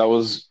was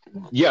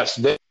yes.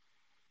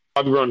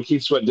 Bobby Brown and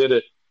Keith Sweat did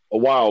it a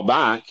while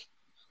back,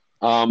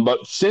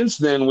 but since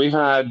then we've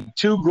had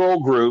two girl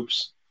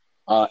groups,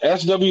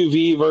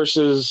 SWV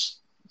versus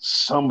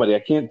somebody. I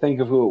can't think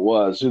of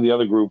who the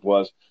other group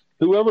was.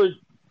 Whoever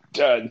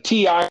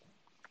T.I.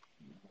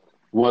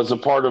 was a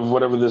part of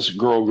whatever this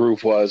girl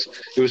group was.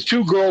 It was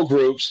two girl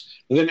groups,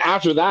 and then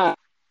after that,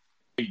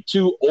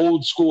 two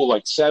old school,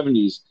 like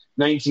 70s,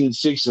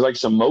 1960s, like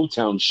some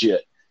Motown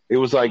shit. It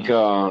was like,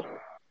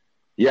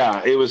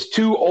 it was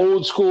two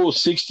old school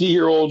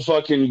 60-year-old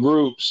fucking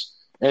groups,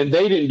 and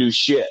they didn't do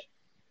shit.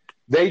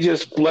 They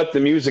just let the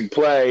music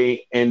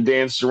play and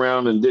danced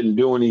around and didn't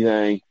do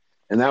anything,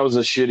 and that was a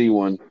shitty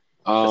one.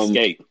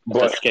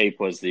 Escape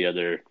was the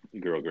other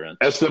girl group.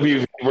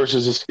 SWV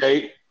versus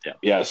Escape? Yeah.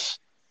 Yes.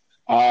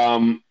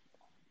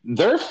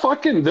 They're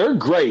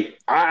great.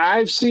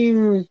 I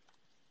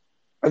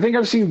think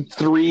I've seen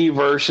 3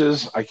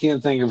 verses. I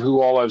can't think of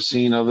who all I've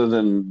seen other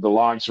than the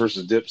Lox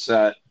versus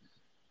Dipset.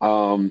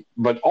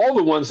 But all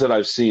the ones that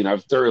I've seen,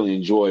 I've thoroughly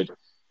enjoyed.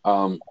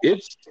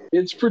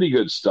 It's pretty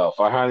good stuff.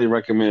 I highly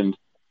recommend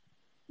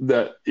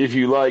that if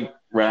you like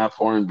rap,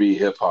 R&B,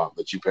 hip hop,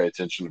 that you pay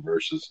attention to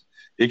verses.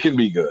 It can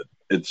be good.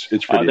 It's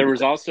pretty. There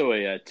was also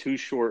a Too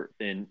Short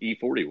in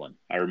E40 one.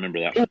 I remember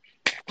that one.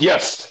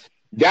 Yes,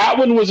 that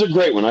one was a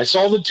great one. I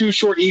saw the Too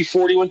Short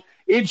E40 one.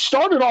 It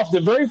started off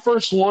the very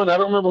first one. I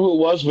don't remember who it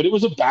was, but it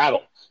was a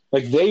battle.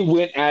 Like they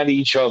went at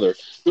each other.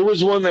 There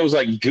was one that was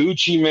like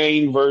Gucci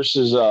Mane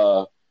versus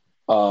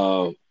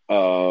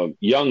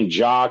Young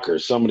Jock or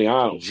somebody.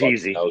 I don't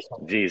Jeezy. know.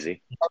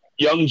 Jeezy.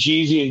 Young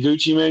Jeezy and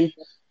Gucci Mane.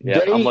 Yeah,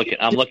 I'm looking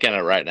at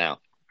it right now.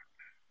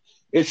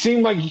 It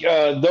seemed like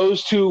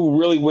those two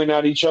really went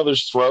at each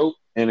other's throat,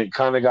 and it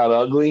kind of got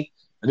ugly.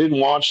 I didn't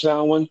watch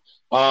that one.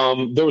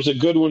 There was a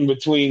good one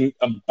between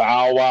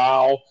Bow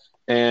Wow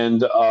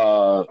and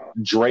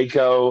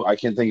Draco. I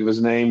can't think of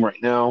his name right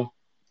now.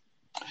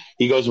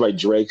 He goes by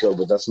Draco,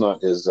 but that's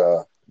not his.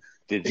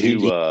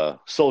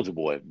 Soulja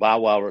Boy,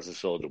 Bow Wow versus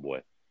Soulja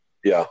Boy?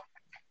 Yeah.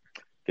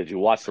 Did you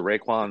watch the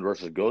Raekwon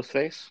versus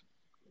Ghostface?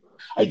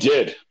 I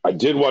did. I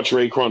did watch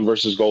Raekwon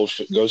versus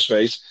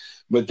Ghostface,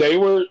 but they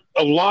were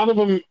a lot of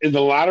them in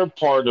the latter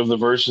part of the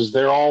verses.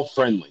 They're all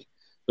friendly.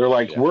 They're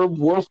like,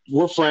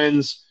 we're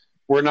friends.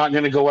 We're not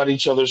going to go at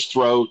each other's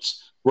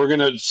throats. We're going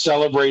to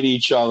celebrate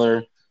each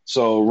other.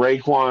 So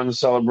Raekwon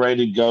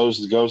celebrated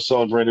Ghost. Ghost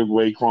celebrated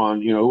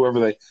Raekwon. You know,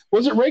 whoever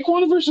was it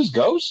Raekwon versus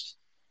Ghost?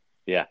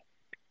 Yeah.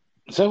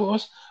 Is that what it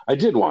was? I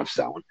did watch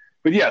that one.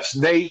 But yes,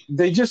 they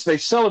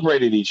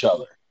celebrated each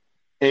other.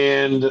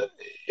 And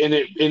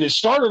it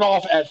started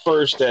off at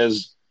first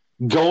as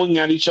going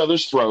at each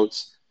other's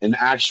throats, an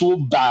actual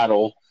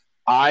battle.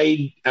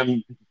 I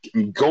am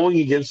going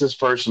against this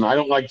person. I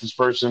don't like this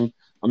person.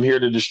 I'm here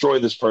to destroy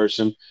this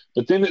person.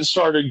 But then it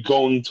started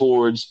going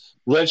towards,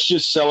 let's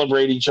just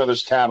celebrate each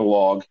other's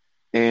catalog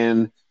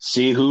and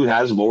see who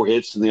has more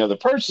hits than the other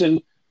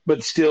person,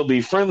 but still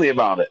be friendly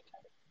about it.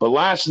 But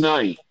last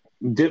night,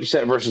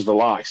 Dipset versus the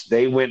Lox,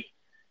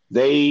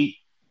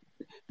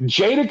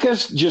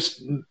 Jadakiss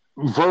just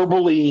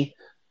verbally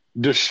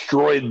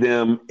destroyed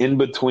them in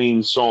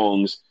between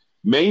songs,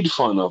 made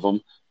fun of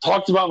them,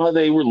 talked about how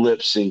they were lip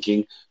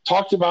syncing,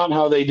 talked about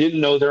how they didn't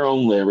know their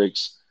own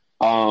lyrics,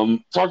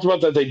 talked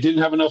about that they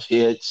didn't have enough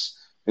hits,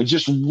 and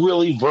just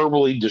really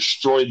verbally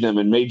destroyed them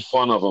and made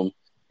fun of them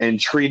and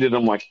treated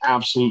them like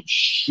absolute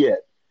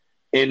shit.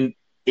 And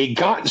it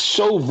got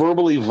so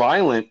verbally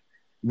violent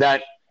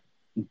that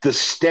the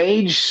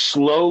stage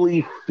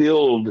slowly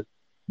filled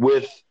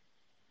with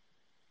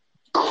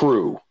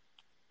crew,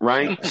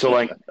 right? So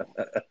like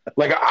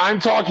I'm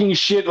talking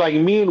shit, like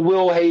me and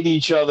Will hate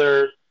each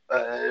other.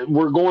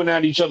 We're going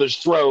at each other's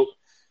throat,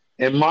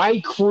 and my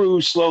crew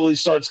slowly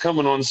starts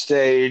coming on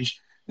stage,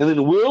 and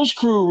then Will's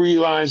crew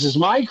realizes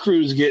my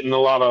crew's getting a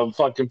lot of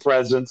fucking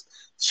presents,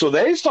 so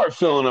they start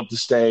filling up the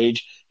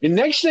stage, and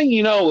next thing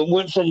you know, it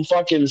went from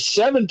fucking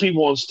 7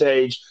 people on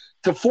stage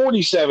to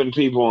 47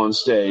 people on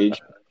stage,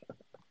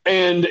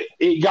 and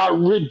it got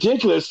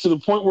ridiculous to the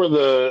point where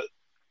the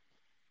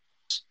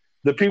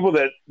people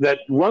that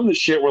run the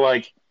shit were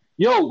like,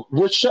 yo,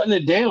 we're shutting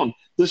it down.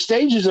 The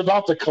stage is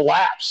about to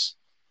collapse.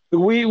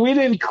 We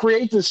didn't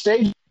create the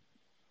stage,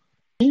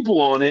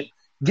 people on it.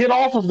 get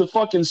off of the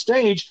fucking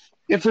stage.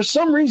 And for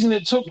some reason,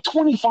 it took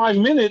 25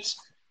 minutes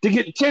to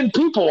get 10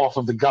 people off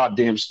of the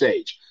goddamn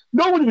stage.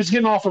 Nobody was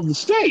getting off of the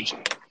stage.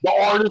 The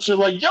artists are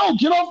like, yo,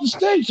 get off the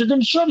stage. They're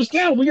going to shut us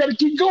down. We got to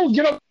keep going.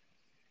 Get up.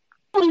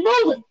 Nobody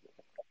moving.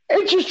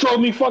 It just drove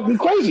me fucking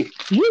crazy.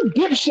 You're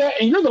Dipset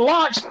and you're the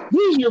Locks.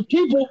 These are your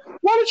people.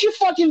 Why don't you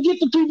fucking get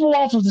the people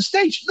off of the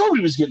stage?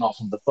 Nobody was getting off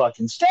of the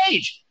fucking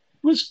stage.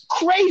 It was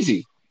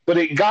crazy. But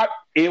I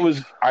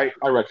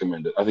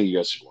recommend it. I think you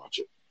guys should watch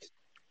it.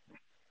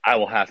 I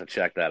will have to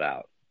check that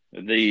out.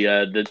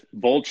 The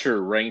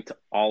Vulture ranked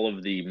all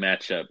of the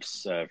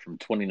matchups from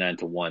 29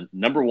 to 1.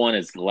 Number 1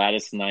 is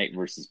Gladys Knight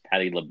versus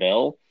Patti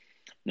LaBelle.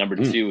 Number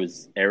 2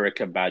 is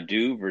Erykah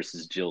Badu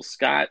versus Jill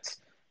Scott.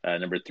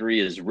 Number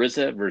 3 is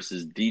RZA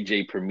versus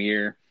DJ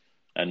Premier.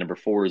 Number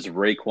 4 is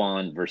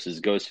Raekwon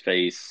versus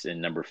Ghostface.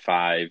 And number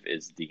 5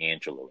 is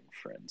D'Angelo and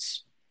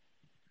Friends.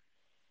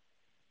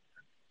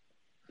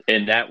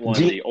 And that one,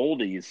 the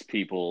oldies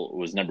people,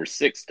 was number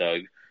 6,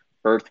 Doug.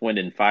 Earth, Wind,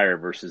 and Fire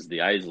versus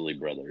the Isley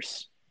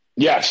Brothers.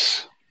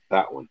 Yes,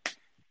 that one.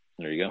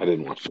 There you go. I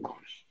didn't watch that one.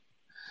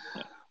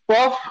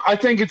 Well, I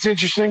think it's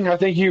interesting. I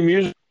think you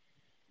music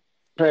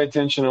pay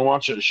attention and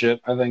watch that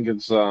shit. I think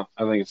it's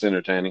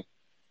entertaining.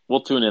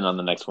 We'll tune in on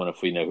the next one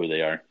if we know who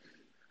they are.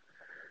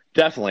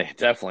 Definitely.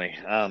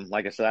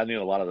 Like I said, I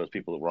knew a lot of those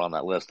people that were on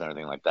that list and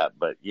everything like that.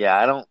 But yeah,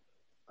 I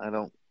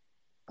don't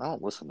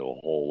listen to a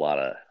whole lot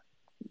of.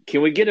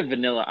 Can we get a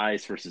Vanilla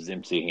Ice versus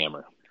MC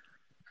Hammer?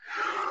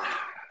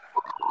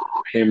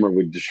 Hammer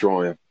would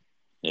destroy him.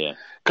 Yeah.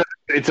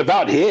 It's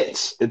about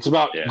hits. It's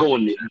about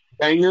going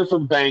banger for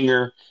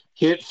banger,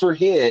 hit for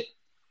hit.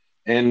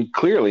 And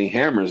clearly,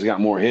 Hammer's got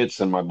more hits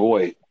than my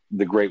boy,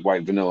 the Great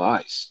White Vanilla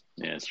Ice.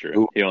 Yeah, it's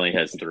true. He only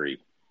has 3.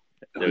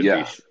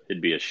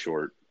 It'd be a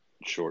short.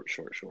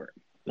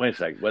 Wait a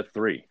second. What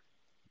 3?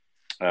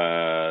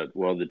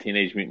 Well, the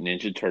Teenage Mutant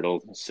Ninja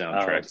Turtle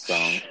soundtrack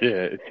song.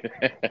 Shit.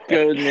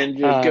 Go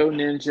Ninja, go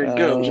Ninja,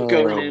 go.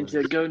 Go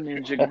Ninja, go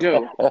Ninja,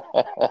 go.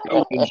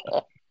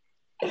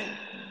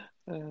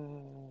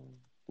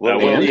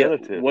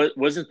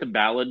 Wasn't the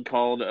ballad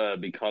called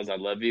Because I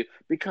Love You?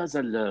 Because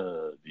I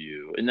Love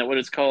You. Isn't that what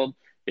it's called?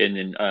 And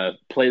then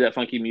Play That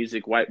Funky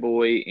Music, White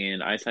Boy,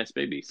 and Ice Ice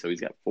Baby. So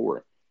he's got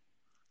 4.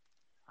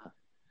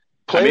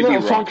 Play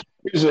That Funky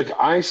Music,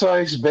 Ice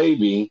Ice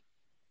Baby.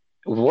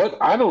 What?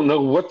 I don't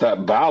know what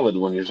that ballad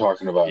one you're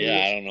talking about is.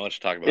 I don't know what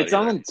you're talking about. It's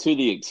on To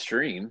the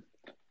Extreme.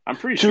 I'm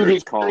pretty sure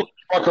it's called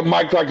Like a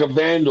Mike Like a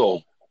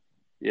Vandal.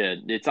 Yeah,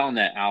 it's on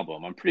that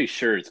album. I'm pretty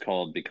sure it's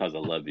called Because I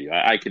Love You.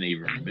 I can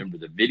even remember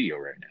the video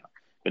right now.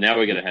 But now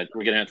we're gonna have to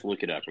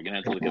look it up. We're gonna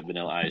have to look at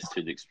Vanilla Ice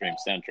To the Extreme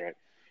soundtrack.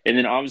 And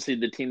then obviously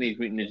the Teenage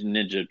Mutant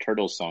Ninja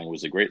Turtles song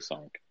was a great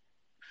song.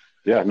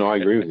 Yeah, no, I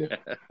agree with you.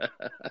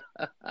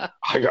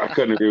 I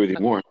couldn't agree with you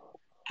more.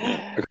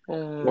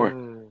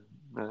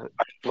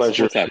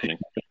 Pleasure. What's happening?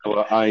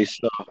 I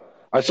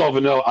saw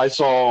Vanilla. I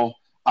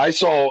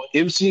saw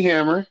MC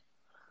Hammer,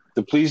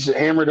 the Please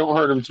Hammer Don't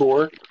Hurt Him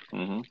tour.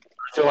 Mm-hmm.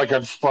 I feel like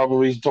I've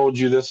probably told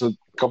you this a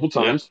couple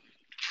times.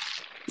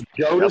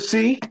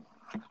 Jodeci,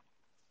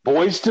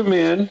 Boyz II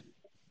Men.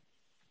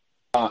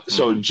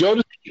 So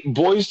Jodeci,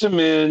 Boyz II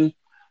Men,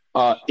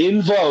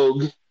 In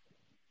Vogue,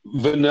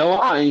 Vanilla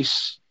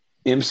Ice,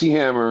 MC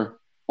Hammer,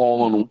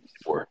 all on one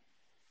tour.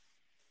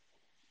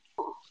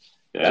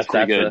 Yeah, that's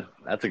pretty good.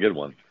 That's a good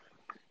one.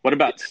 What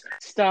about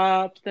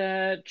Stop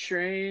That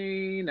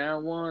Train? I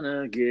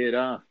wanna get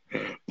off.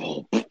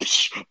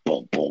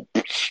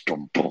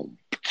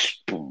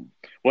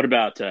 What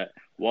about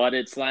What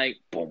It's Like?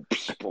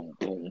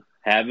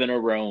 Having a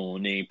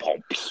Roni.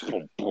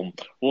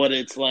 What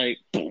It's Like?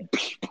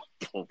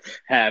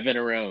 Having a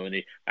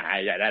Roni.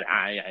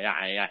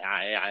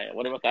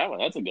 What about that one?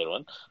 That's a good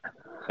one.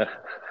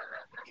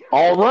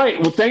 All right.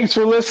 Well, thanks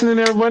for listening,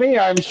 everybody.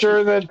 I'm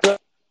sure that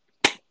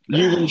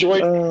you've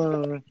enjoyed.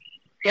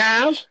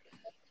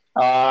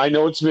 I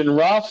know it's been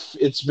rough.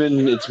 It's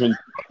been.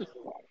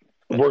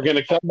 We're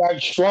gonna come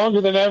back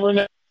stronger than ever.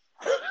 Now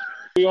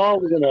we are.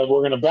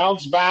 We're gonna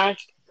bounce back.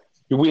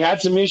 We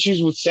had some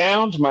issues with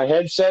sound. My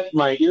headset,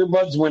 my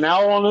earbuds went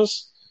out on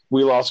us.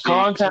 We lost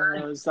contact.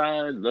 Because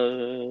I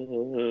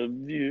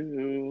love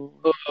you.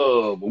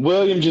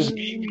 William just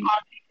gave me,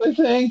 I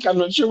think. I'm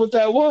not sure what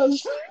that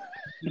was,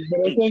 but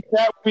I think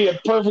that would be a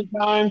perfect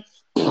time.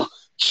 I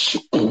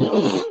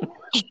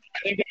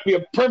think that would be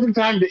a perfect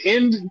time to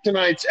end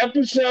tonight's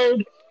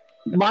episode.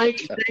 Mike,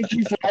 thank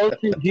you for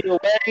hosting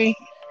DOA.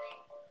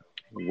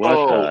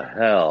 What the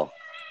hell?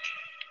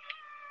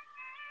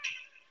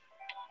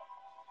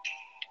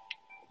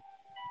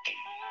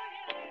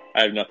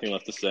 I have nothing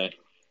left to say.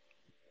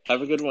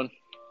 Have a good one.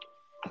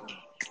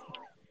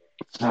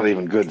 It's not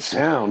even good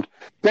sound.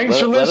 Thanks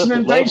for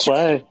listening. Thanks.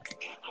 I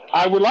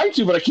would like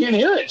to, but I can't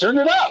hear it. Turn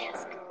it up.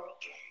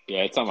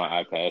 Yeah, it's on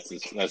my iPad.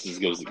 That's as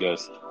good as it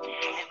goes.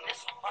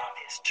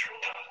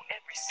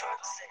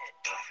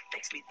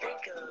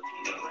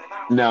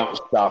 No,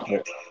 stop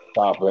it.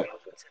 Stop it.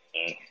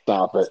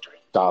 Stop it.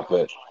 Stop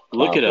it.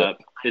 Look it up.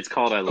 It's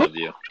called I Love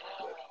You.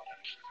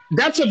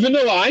 That's a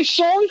Vanilla Ice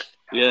song?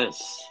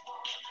 Yes.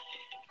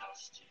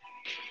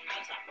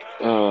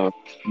 No,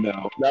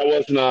 that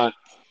was not.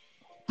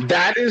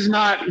 That is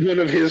not one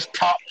of his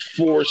top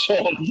 4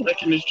 songs. I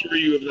can assure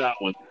you of that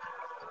one.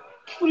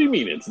 What do you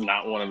mean it's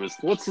not one of his?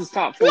 What's his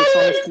top 4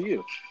 songs to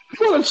you?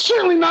 Well, it's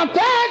certainly not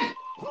that.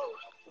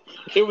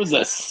 It was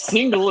a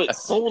single. It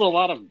sold a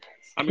lot of.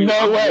 I mean, No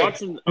I'm way.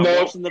 watching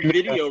the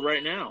video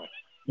right now.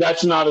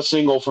 That's not a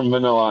single from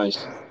Vanilla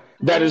Ice.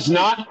 That is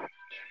not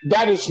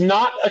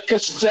a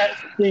cassette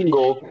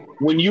single.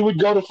 When you would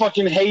go to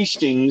fucking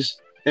Hastings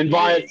and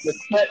buy a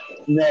cassette,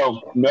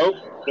 nope.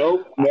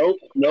 Hold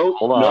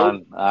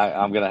on.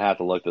 I'm going to have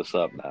to look this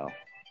up now.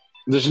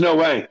 There's no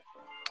way.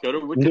 Go to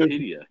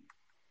Wikipedia.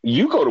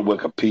 You go to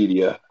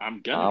Wikipedia. I'm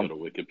gonna go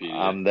to Wikipedia.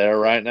 I'm there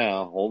right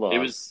now. Hold on. It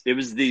was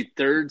the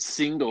third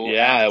single.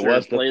 Yeah, it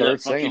was the Play third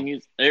That Fucking single.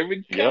 Music. There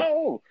we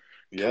go.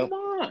 Yep. Come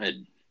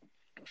on.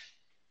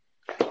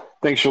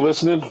 Thanks for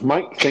listening,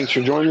 Mike. Thanks for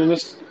joining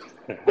us.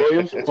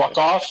 William, fuck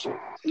off.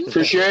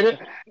 Appreciate it.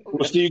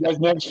 We'll see you guys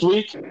next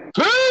week.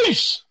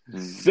 Peace!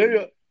 See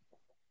ya.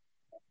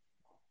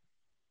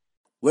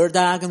 We're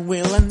Doug and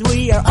Will and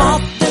we are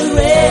off the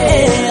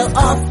rail,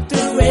 off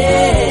the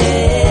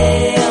rail.